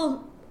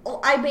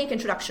I make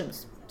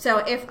introductions. So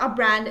if a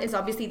brand is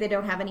obviously they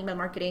don't have an email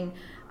marketing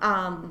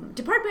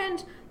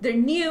department, they're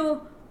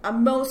new,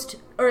 most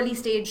early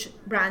stage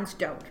brands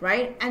don't,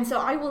 right? And so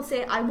I will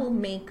say I will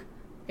make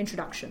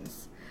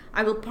introductions.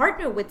 I will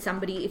partner with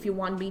somebody if you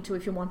want me to,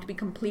 if you want to be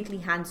completely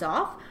hands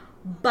off,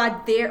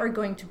 but they are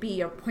going to be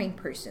your point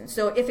person.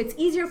 So if it's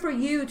easier for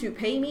you to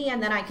pay me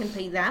and then I can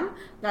pay them,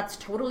 that's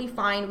totally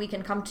fine. We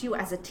can come to you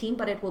as a team,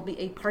 but it will be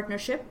a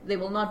partnership. They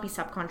will not be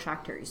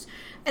subcontractors.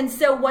 And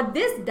so what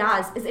this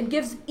does is it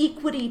gives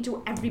equity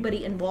to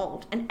everybody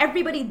involved, and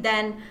everybody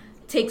then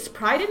takes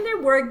pride in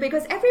their work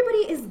because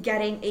everybody is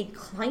getting a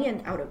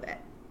client out of it.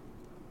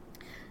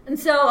 And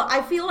so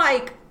I feel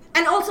like,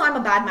 and also I'm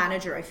a bad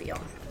manager, I feel.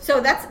 So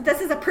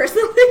this is a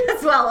personal thing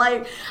as well.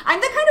 Like,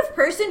 I'm the kind of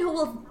person who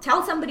will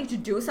tell somebody to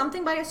do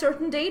something by a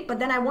certain date, but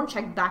then I won't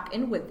check back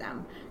in with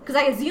them. Because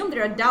I assume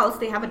they're adults,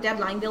 they have a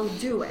deadline, they'll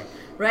do it,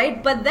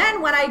 right? But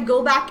then when I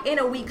go back in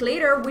a week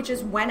later, which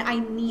is when I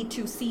need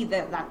to see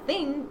that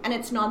thing, and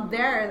it's not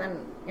there,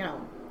 then, you know,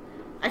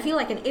 I feel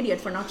like an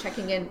idiot for not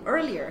checking in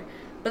earlier.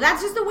 But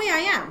that's just the way I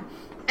am.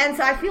 And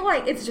so I feel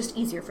like it's just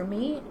easier for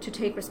me to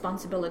take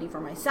responsibility for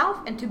myself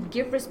and to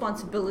give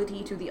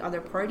responsibility to the other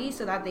party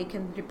so that they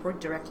can report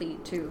directly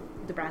to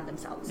the brand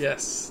themselves.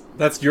 Yes.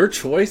 That's your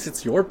choice.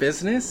 It's your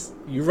business.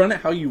 You run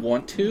it how you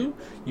want to.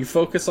 You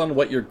focus on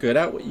what you're good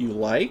at, what you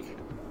like.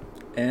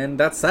 And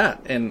that's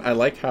that. And I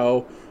like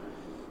how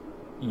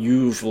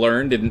you've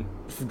learned and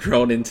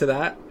grown into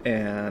that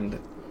and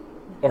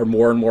are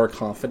more and more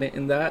confident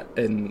in that.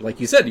 And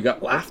like you said, you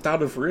got laughed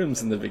out of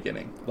rooms in the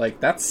beginning. Like,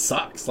 that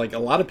sucks. Like, a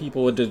lot of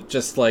people would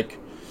just like,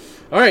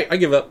 all right, I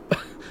give up.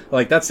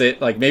 Like, that's it.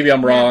 Like, maybe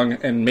I'm wrong,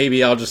 and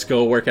maybe I'll just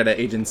go work at an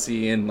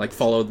agency and like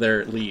follow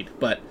their lead.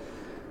 But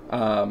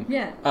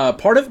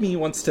part of me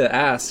wants to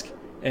ask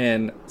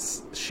and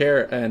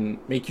share and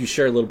make you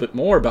share a little bit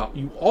more about,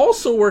 you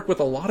also work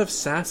with a lot of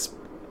SaaS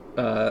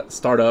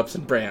startups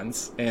and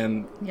brands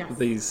and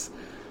these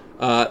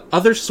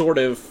other sort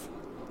of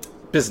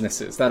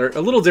businesses that are a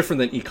little different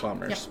than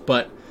e-commerce.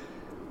 But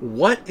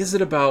what is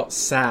it about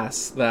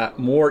SaaS that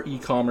more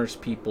e-commerce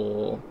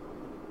people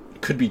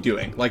could be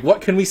doing? Like, what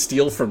can we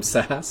steal from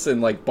SaaS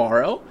and like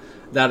borrow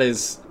that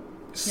is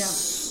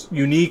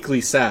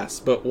uniquely SaaS,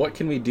 but what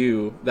can we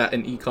do that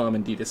in e-com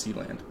and D2C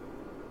land?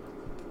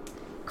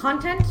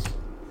 Content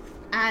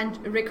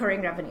and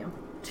recurring revenue.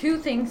 Two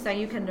things that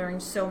you can learn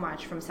so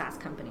much from SaaS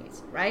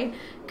companies, right?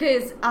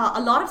 Because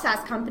a lot of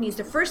SaaS companies,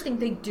 the first thing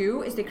they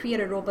do is they create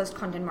a robust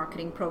content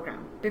marketing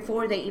program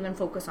before they even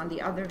focus on the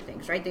other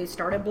things, right? They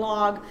start a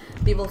blog,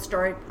 they will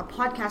start a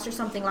podcast or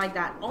something like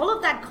that. All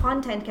of that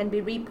content can be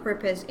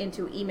repurposed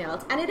into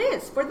emails, and it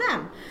is for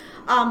them.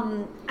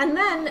 And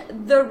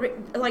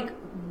then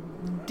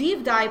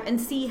deep dive and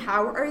see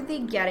how are they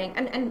getting,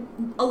 and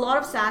a lot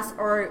of SaaS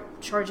are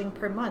charging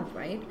per month,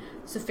 right?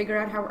 So figure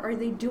out how are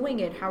they doing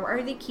it, how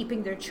are they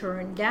keeping their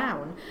churn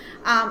down,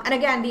 and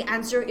again, the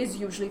answer is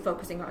usually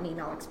focusing on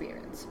email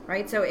experience,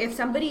 right? So if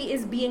somebody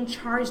is being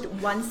charged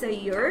once a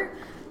year,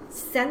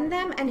 send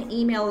them an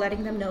email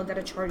letting them know that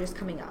a charge is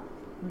coming up,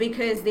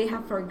 because they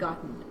have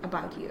forgotten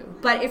about you.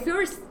 But if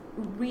you're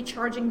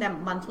recharging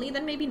them monthly,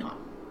 then maybe not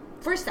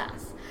for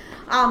SaaS.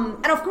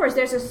 And of course,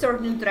 there's a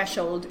certain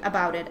threshold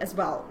about it as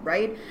well,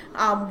 right?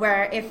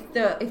 Where if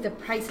the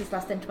price is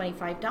less than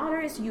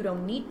 $25, you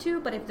don't need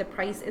to. But if the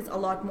price is a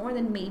lot more,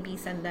 then maybe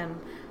send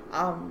them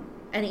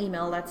an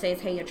email that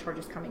says, hey, your charge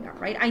is coming up,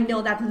 right? I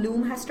know that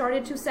Loom has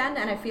started to send,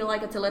 and I feel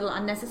like it's a little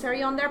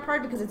unnecessary on their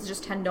part because it's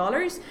just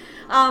 $10.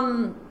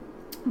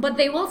 But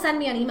they will send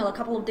me an email a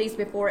couple of days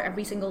before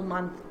every single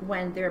month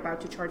when they're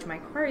about to charge my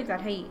card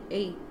that, hey,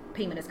 a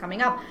payment is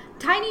coming up.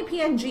 Tiny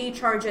PNG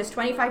charges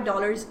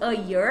 $25 a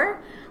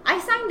year. I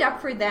signed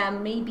up for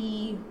them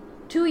maybe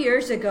 2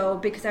 years ago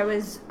because I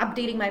was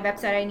updating my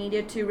website. I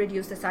needed to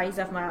reduce the size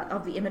of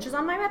the images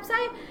on my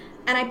website,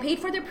 and I paid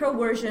for the pro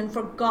version,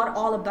 forgot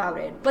all about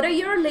it. But a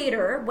year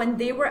later, when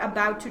they were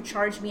about to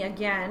charge me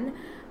again,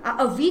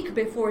 a week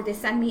before, they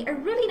sent me a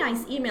really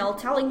nice email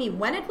telling me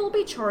when it will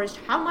be charged,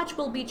 how much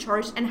will be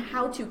charged, and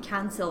how to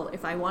cancel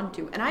if I want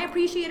to. And I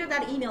appreciated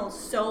that email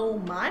so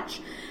much,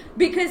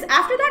 because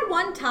after that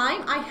one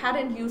time, I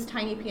hadn't used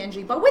Tiny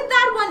PNG. But with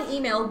that one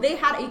email, they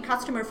had a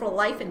customer for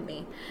life in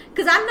me.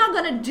 Because I'm not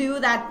going to do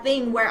that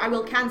thing where I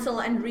will cancel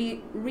and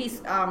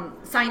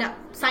sign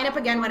up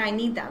again when I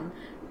need them.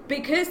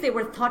 Because they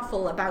were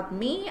thoughtful about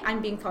me,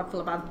 I'm being thoughtful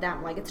about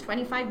them. Like, it's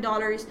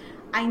 $25.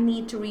 I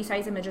need to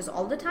resize images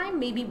all the time,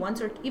 maybe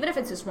once, or even if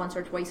it's just once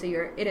or twice a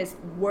year, it is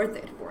worth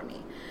it for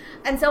me.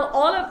 And so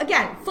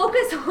again,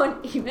 focus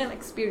on email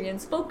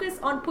experience, focus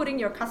on putting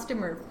your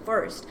customer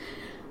first,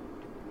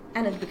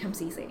 and it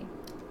becomes easy.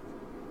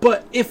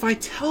 But if I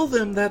tell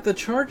them that the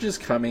charge is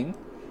coming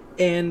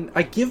and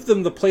I give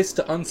them the place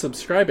to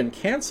unsubscribe and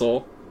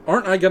cancel,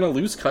 aren't I going to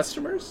lose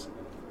customers?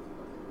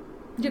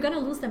 You're going to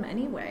lose them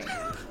anyway.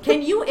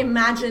 Can you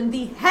imagine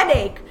the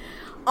headache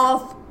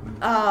of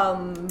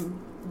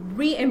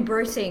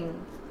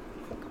reimbursing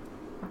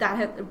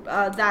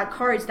that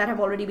cards that have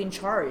already been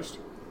charged?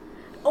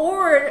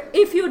 Or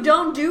if you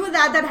don't do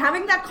that, then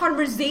having that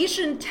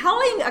conversation,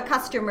 telling a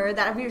customer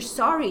that we're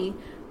sorry,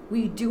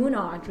 we do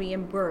not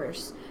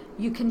reimburse.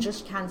 You can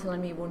just cancel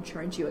and we won't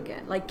charge you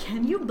again. Like,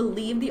 can you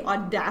believe the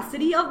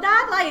audacity of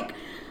that? Like,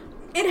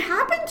 it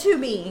happened to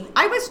me.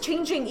 I was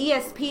changing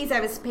ESPs I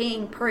was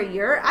paying per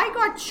year. I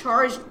got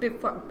charged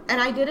before,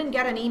 and I didn't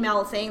get an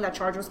email saying that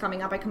charge was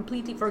coming up. I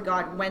completely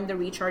forgot when the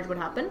recharge would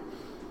happen.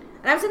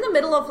 And I was in the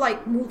middle of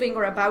like moving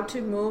or about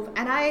to move,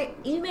 and I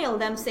emailed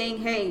them saying,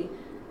 hey,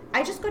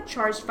 I just got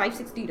charged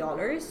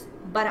 $560,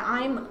 but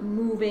I'm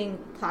moving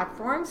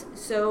platforms,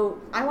 so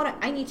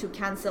I need to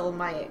cancel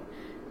my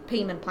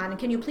payment plan, and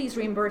can you please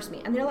reimburse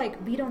me? And they're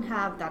like, we don't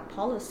have that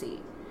policy.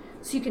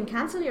 So you can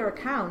cancel your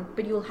account,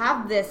 but you'll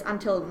have this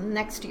until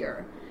next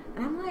year.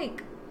 And I'm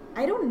like,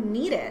 I don't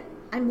need it.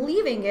 I'm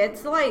leaving it.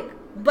 So like,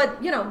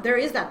 but there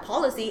is that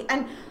policy.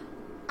 And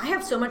I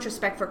have so much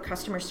respect for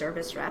customer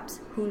service reps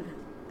who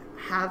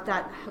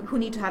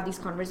need to have these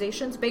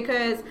conversations,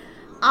 because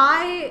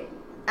I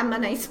am a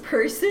nicer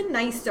person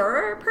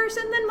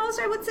than most,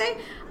 I would say.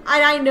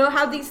 And I know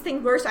how these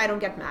things work, so I don't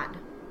get mad,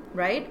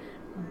 right?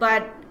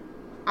 But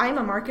I'm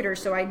a marketer,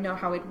 so I know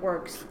how it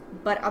works.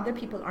 But other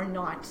people are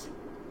not.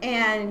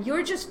 And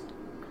you're just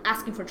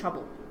asking for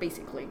trouble,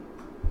 basically.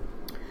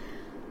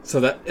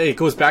 So that it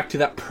goes back to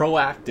that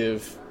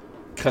proactive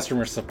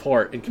customer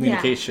support and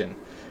communication.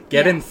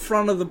 Get in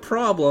front of the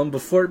problem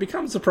before it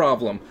becomes a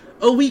problem.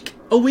 A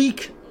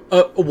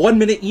 1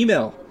 minute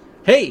email.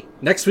 Hey,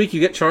 next week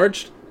you get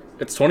charged.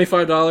 It's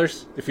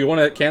 $25. If you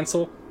want to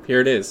cancel, here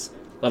it is.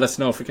 Let us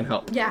know if we can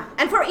help. Yeah,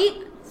 and for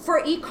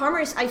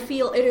e-commerce, I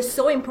feel it is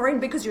so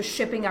important because you're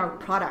shipping out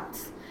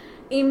products.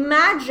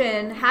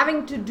 Imagine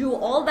having to do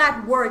all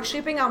that work,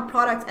 shipping out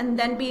products, and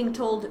then being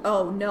told,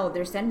 oh no,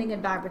 they're sending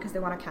it back because they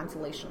want a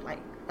cancellation. Like,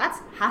 that's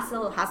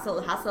hassle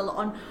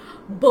on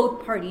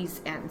both parties'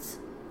 ends.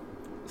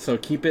 So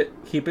keep it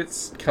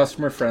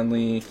customer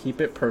friendly, keep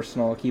it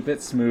personal, keep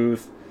it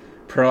smooth,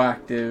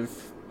 proactive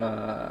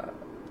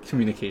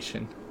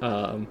communication.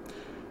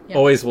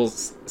 Always will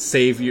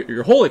save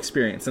your whole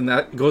experience, and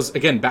that goes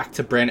again back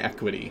to brand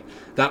equity.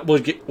 That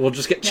will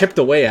just get chipped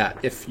away at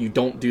if you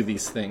don't do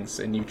these things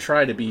and you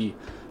try to be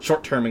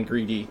short term and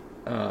greedy,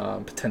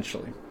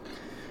 potentially.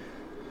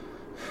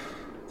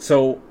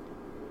 So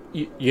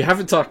you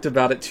haven't talked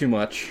about it too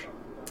much,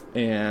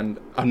 and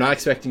I'm not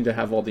expecting to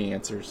have all the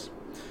answers,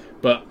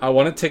 but I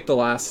want to take the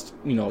last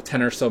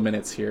 10 or so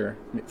minutes here,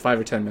 5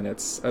 or 10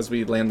 minutes as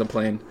we land the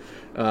plane,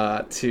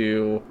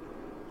 to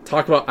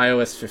talk about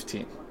iOS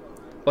 15.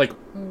 Like,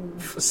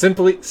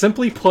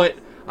 simply put,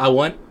 I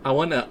want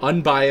an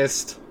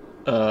unbiased,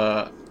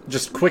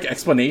 just quick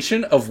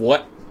explanation of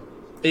what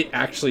it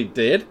actually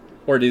did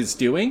or it is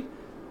doing,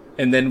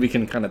 and then we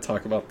can kind of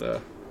talk about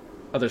the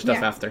other stuff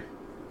after.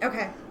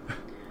 Okay.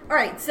 All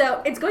right.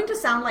 So it's going to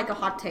sound like a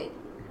hot take,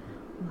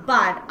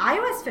 but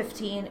iOS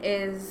 15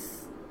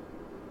 is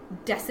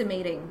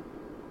decimating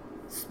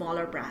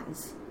smaller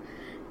brands,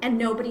 and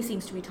nobody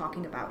seems to be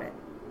talking about it,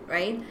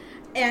 right?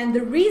 And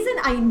the reason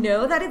I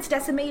know that it's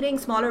decimating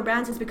smaller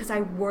brands is because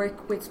I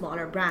work with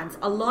smaller brands.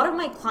 A lot of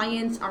my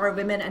clients are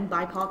women and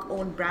BIPOC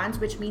owned brands,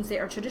 which means they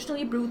are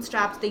traditionally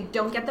bootstrapped. They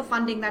don't get the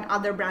funding that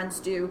other brands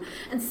do.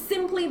 And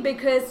simply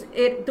because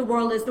the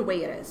world is the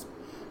way it is,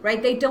 right?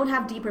 They don't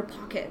have deeper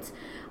pockets.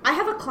 I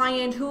have a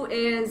client who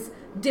is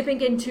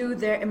dipping into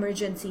their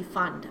emergency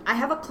fund. I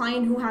have a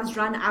client who has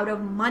run out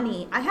of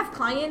money. I have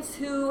clients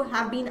who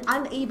have been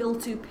unable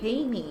to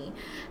pay me.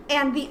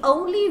 And the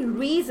only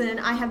reason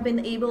I have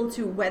been able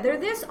to weather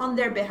this on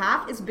their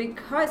behalf is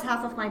because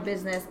half of my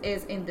business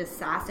is in the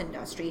SaaS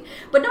industry.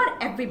 But not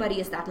everybody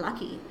is that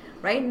lucky,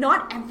 right?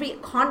 Not every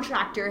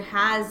contractor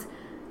has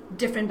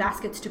different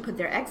baskets to put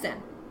their eggs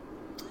in.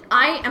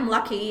 I am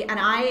lucky and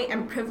I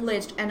am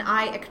privileged, and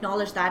I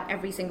acknowledge that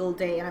every single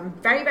day. And I'm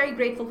very, very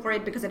grateful for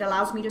it because it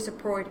allows me to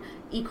support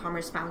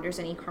e-commerce founders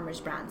and e-commerce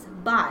brands.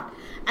 But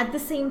at the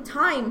same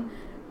time,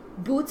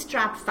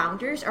 bootstrap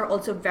founders are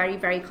also very,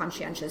 very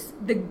conscientious.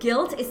 The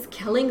guilt is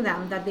killing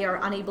them that they are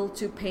unable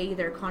to pay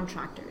their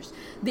contractors.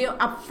 They're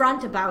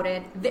upfront about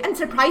it. And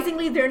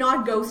surprisingly, they're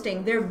not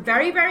ghosting. They're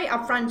very, very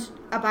upfront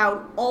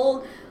about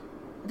all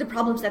the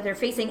problems that they're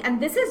facing.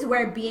 And this is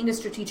where being a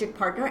strategic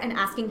partner and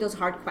asking those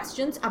hard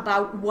questions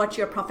about what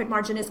your profit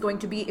margin is going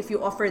to be if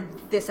you offer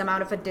this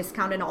amount of a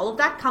discount and all of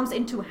that comes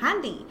into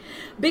handy,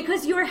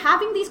 because you're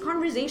having these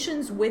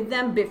conversations with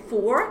them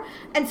before.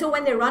 And so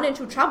when they run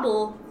into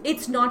trouble,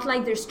 it's not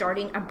like they're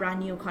starting a brand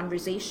new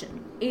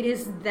conversation. It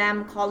is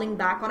them calling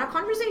back on a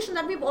conversation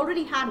that we've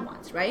already had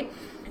once, right?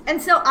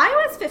 And so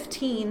iOS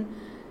 15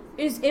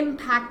 is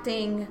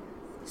impacting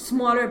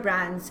smaller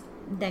brands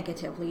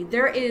negatively.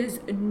 There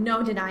is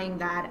no denying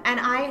that. And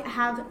I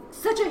have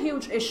such a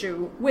huge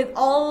issue with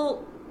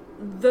all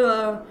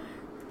the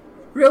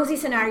rosy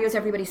scenarios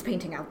everybody's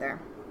painting out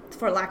there,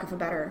 for lack of a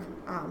better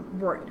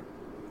word.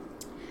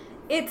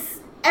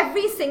 It's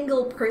every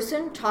single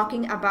person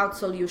talking about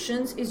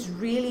solutions is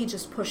really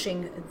just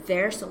pushing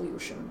their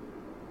solution.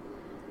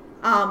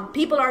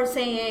 People are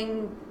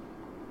saying,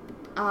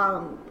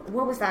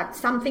 what was that?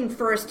 Something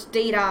first,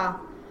 data.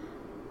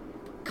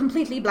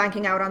 completely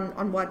blanking out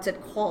on what's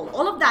it called,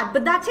 all of that,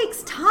 but that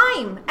takes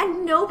time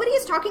and nobody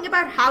is talking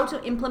about how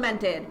to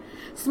implement it.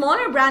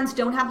 Smaller brands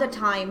don't have the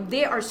time.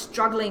 They are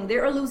struggling. They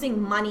are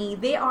losing money.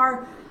 They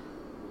are,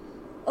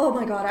 oh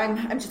my God,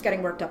 I'm just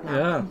getting worked up now.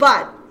 Yeah.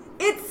 But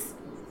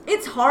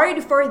it's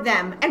hard for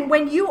them. And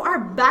when you are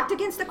backed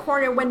against the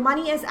corner, when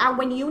money is out,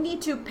 when you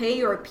need to pay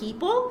your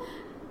people,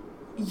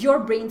 your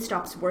brain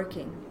stops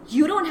working.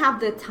 You don't have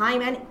the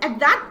time. And at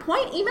that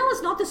point, email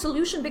is not the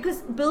solution,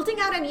 because building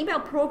out an email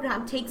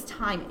program takes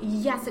time.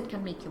 Yes, it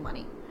can make you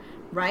money,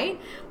 right?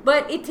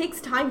 But it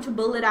takes time to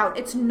build it out.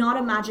 It's not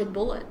a magic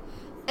bullet.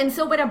 And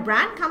so when a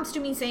brand comes to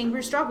me saying,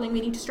 we're struggling,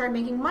 we need to start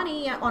making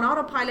money on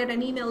autopilot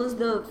and email is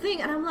the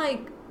thing. And I'm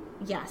like,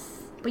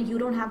 yes, but you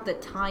don't have the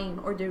time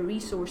or the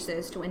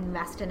resources to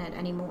invest in it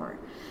anymore.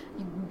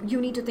 You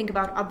need to think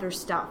about other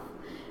stuff.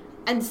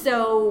 And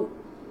so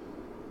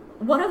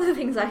one of the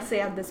things I say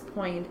at this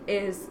point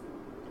is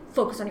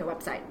focus on your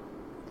website.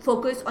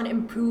 Focus on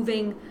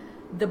improving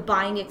the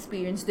buying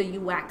experience, the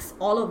UX,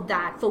 all of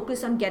that.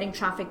 Focus on getting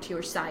traffic to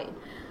your site.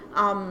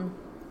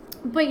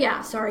 But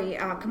yeah, sorry,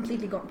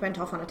 completely went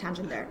off on a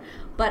tangent there.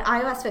 But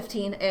iOS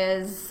 15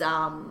 is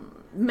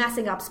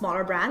messing up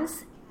smaller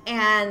brands,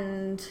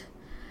 and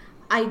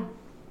I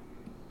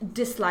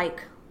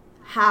dislike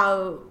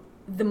how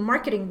the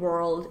marketing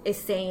world is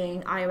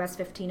saying iOS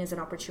 15 is an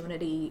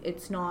opportunity.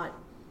 It's not,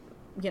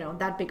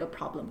 that big a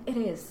problem. It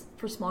is.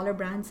 For smaller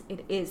brands,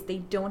 it is. They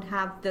don't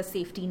have the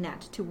safety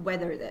net to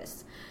weather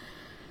this.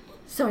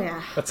 So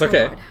yeah. That's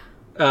okay.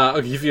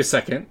 I'll give you a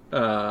second.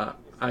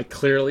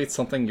 It's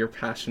something you're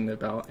passionate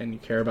about, and you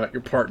care about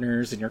your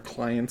partners and your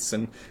clients,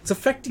 and it's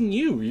affecting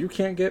you. You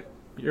can't get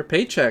your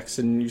paychecks,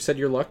 and you said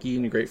you're lucky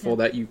and you're grateful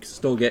that you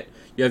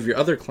have your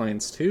other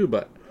clients too,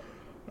 but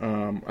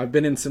I've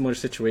been in similar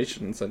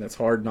situations, and it's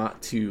hard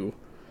not to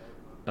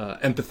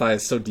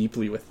empathize so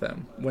deeply with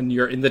them when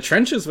you're in the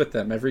trenches with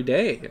them every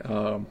day.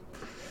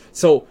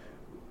 So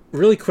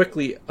really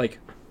quickly,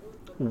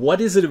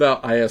 what is it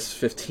about iOS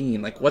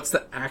 15? What's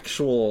the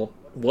actual,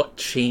 what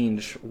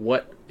change,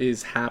 what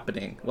is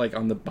happening,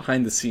 on the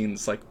behind the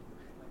scenes?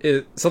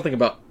 Is something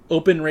about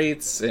open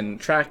rates and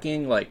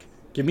tracking?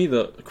 Give me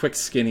the quick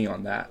skinny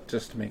on that,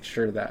 just to make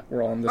sure that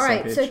we're all on the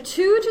same page. All right, so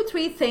 2 to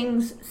 3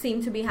 things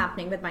seem to be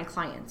happening with my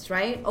clients,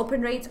 right?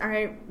 Open rates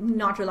are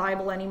not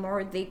reliable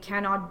anymore. They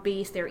cannot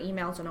base their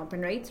emails on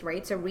open rates,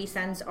 right? So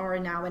resends are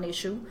now an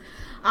issue.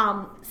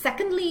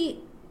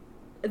 Secondly,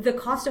 the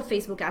cost of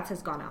Facebook ads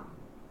has gone up,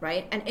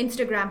 right? And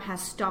Instagram has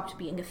stopped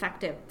being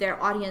effective.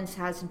 Their audience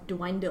has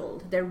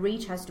dwindled. Their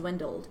reach has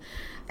dwindled.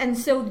 And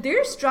so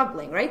they're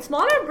struggling, right?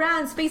 Smaller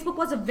brands, Facebook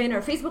was a winner.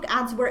 Facebook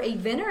ads were a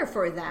winner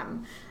for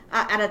them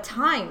at a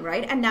time,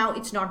 right? And now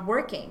it's not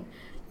working.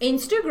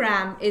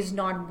 Instagram is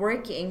not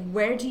working.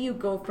 Where do you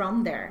go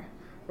from there,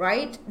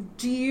 right?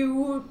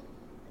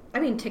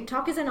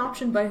 TikTok is an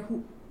option, but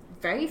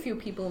very few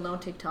people know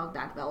TikTok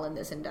that well in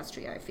this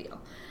industry, I feel.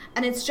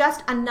 And it's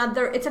just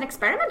it's an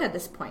experiment at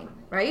this point,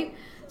 right?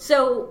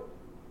 So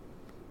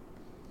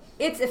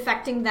it's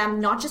affecting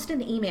them not just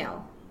in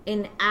email,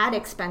 in ad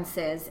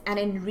expenses and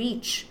in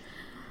reach.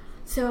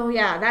 So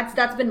yeah,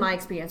 that's been my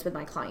experience with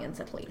my clients,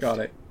 at least. Got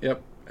it.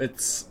 Yep.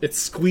 It's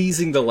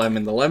squeezing the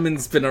lemon. The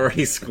lemon's been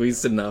already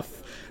squeezed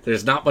enough.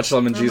 There's not much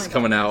lemon juice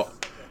coming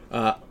out.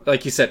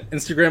 Like you said,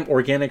 Instagram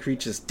organic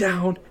reach is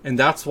down, and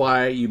that's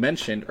why you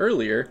mentioned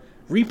earlier,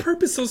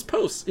 repurpose those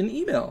posts in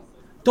email.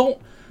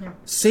 Don't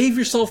save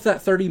yourself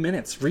that 30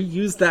 minutes.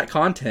 Reuse that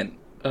content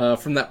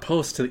from that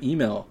post to the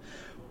email.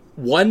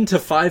 1 to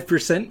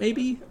 5%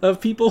 maybe of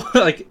people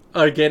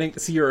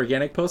see your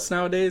organic posts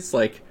nowadays.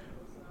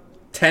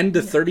 10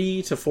 to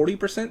 30 to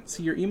 40%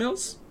 see your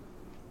emails.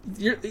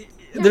 You're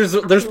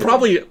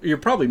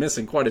probably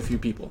missing quite a few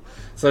people.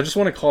 So I just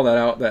want to call that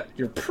out, that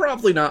you're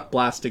probably not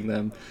blasting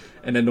them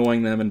and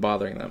annoying them and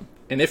bothering them.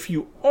 And if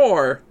you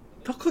are,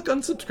 they'll click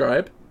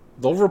unsubscribe,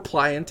 they'll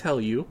reply and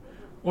tell you,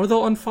 or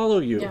they'll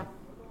unfollow you. Yeah.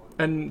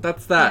 And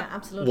that's that. Yeah,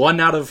 absolutely. 1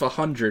 out of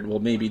 100 will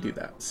maybe do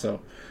that.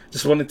 So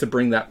just wanted to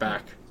bring that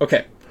back.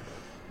 Okay.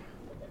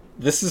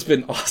 This has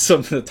been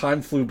awesome. The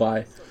time flew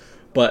by.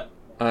 But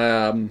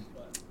I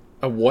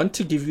want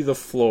to give you the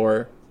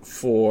floor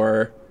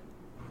for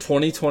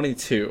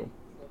 2022.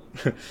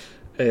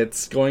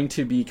 It's going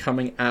to be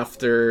coming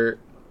after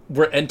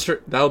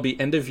that'll be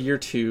end of year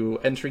 2,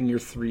 entering year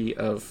 3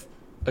 of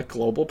a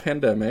global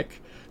pandemic,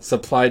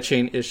 supply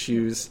chain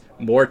issues,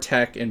 more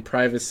tech and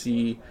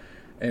privacy,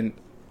 and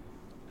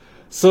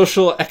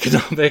social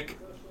economic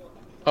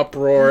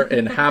uproar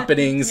and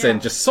happenings,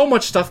 and just so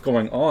much stuff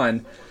going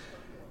on.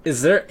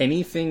 Is there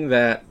anything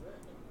that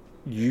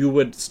you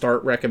would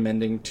start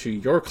recommending to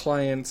your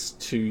clients,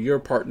 to your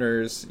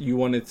partners, you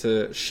wanted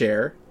to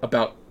share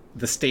about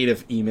the state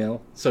of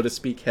email, so to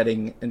speak,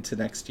 heading into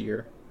next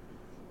year?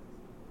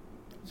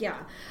 Yeah.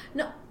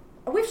 No,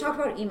 we've talked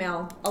about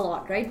email a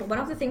lot, right? But one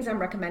of the things I'm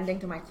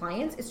recommending to my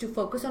clients is to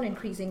focus on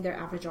increasing their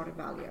average order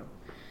value.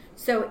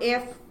 So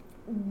if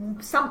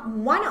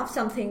one of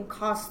something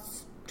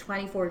costs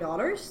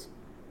 $24,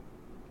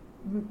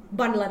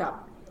 bundle it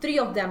up. 3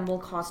 of them will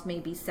cost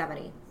maybe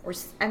 $70,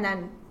 and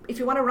then if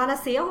you want to run a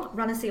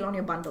sale on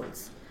your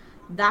bundles.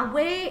 That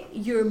way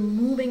you're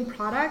moving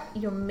product,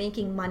 you're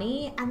making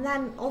money. And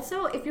then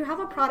also if you have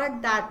a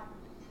product that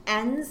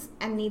ends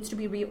and needs to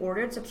be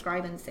reordered,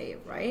 subscribe and save,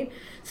 right?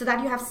 So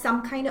that you have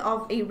some kind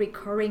of a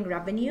recurring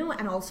revenue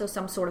and also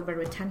some sort of a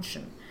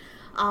retention.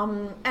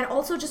 And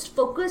also just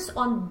focus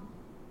on,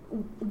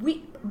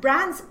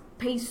 brands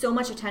pay so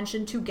much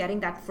attention to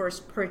getting that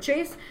first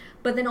purchase,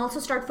 but then also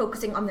start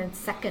focusing on the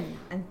second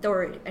and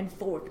third and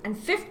fourth and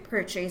fifth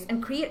purchase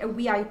and create a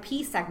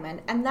VIP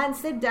segment, and then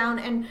sit down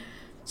and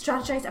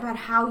strategize about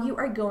how you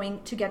are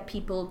going to get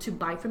people to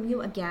buy from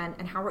you again,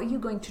 and how are you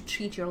going to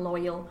treat your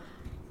loyal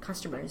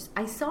customers.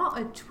 I saw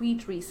a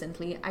tweet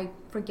recently, I'm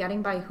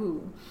forgetting by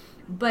who,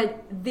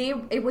 but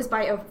it was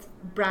by a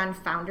brand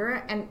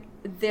founder, and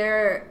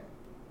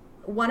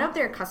one of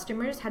their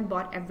customers had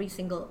bought every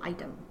single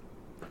item.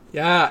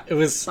 Yeah, it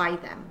was by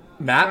them.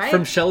 Matt, right?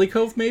 From Shelly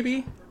Cove,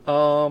 maybe?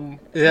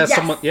 Yes,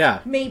 someone,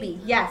 yeah.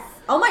 Maybe, yes.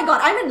 Oh my god,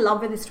 I'm in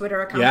love with his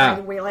Twitter account, by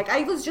the way. Like,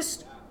 I was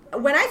just,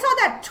 when I saw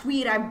that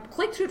tweet, I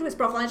clicked through to his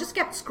profile and I just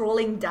kept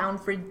scrolling down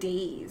for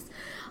days.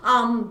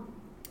 And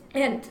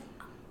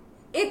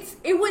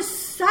it was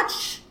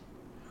such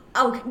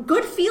a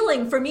good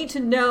feeling for me to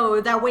know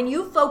that when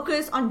you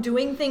focus on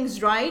doing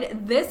things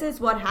right, this is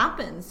what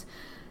happens.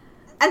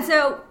 And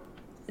so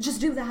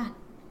just do that.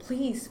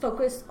 Please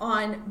focus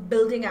on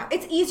building out.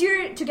 It's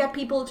easier to get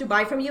people to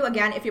buy from you,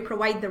 again, if you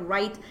provide the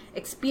right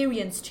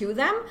experience to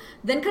them,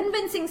 than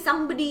convincing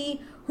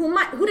somebody who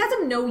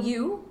doesn't know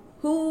you,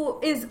 who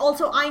is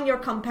also eyeing your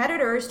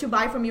competitors, to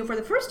buy from you for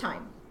the first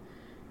time.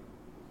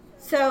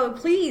 So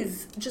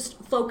please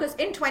just focus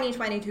in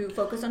 2022,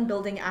 focus on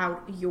building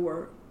out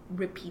your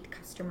repeat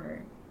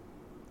customer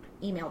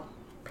email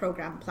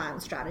program, plan,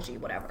 strategy,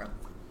 whatever.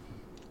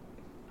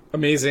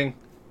 Amazing.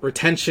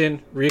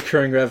 Retention,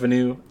 recurring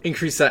revenue,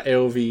 increase that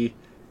AOV.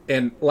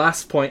 And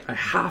last point, I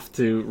have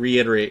to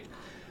reiterate,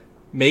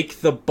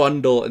 make the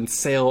bundle and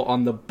sale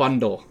on the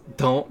bundle.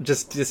 Don't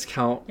just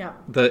discount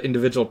the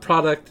individual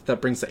product.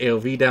 That brings the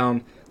AOV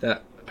down.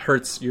 That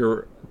hurts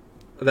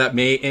that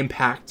may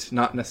impact,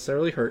 not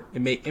necessarily hurt,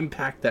 it may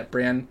impact that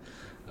brand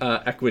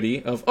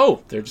equity of,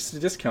 they're just a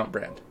discount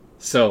brand.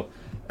 So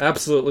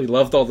absolutely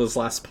loved all those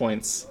last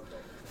points.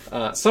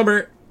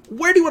 Samar,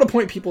 where do you want to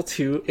point people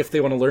to if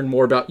they want to learn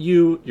more about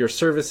you, your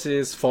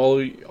services,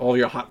 follow all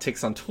your hot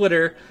takes on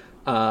Twitter,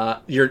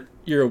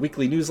 your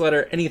weekly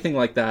newsletter, anything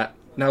like that?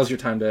 Now's your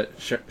time to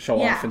show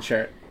off and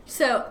share it.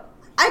 So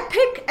I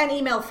pick an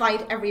email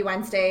fight every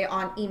Wednesday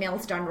on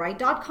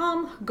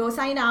emailsdoneright.com. Go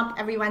sign up.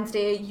 Every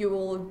Wednesday you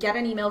will get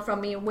an email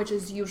from me, which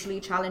is usually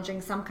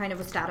challenging some kind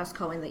of a status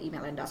quo in the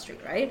email industry,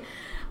 right?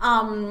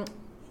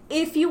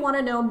 If you want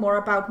to know more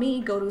about me,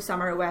 go to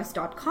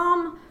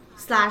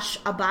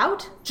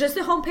samarowais.com/about. Just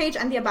the homepage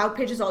and the about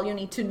page is all you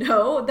need to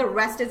know. The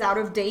rest is out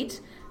of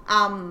date.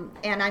 And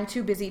I'm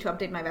too busy to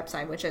update my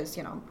website, which is,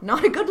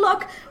 not a good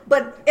look,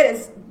 but it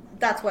is.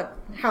 That's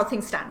how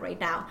things stand right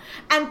now.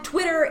 And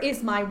Twitter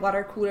is my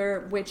water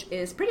cooler, which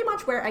is pretty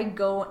much where I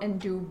go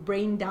and do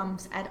brain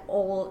dumps at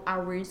all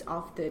hours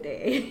of the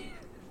day.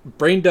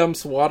 Brain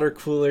dumps, water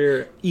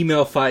cooler,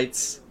 email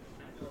fights.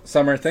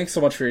 Samar, thanks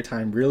so much for your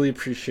time. Really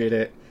appreciate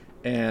it.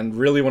 And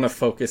really want to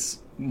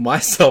focus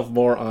myself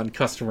more on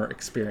customer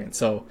experience.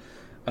 So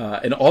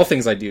in all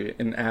things I do,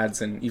 in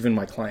ads and even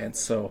my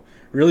clients. So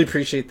really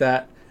appreciate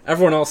that.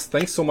 Everyone else,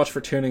 thanks so much for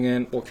tuning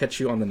in. We'll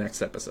catch you on the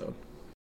next episode.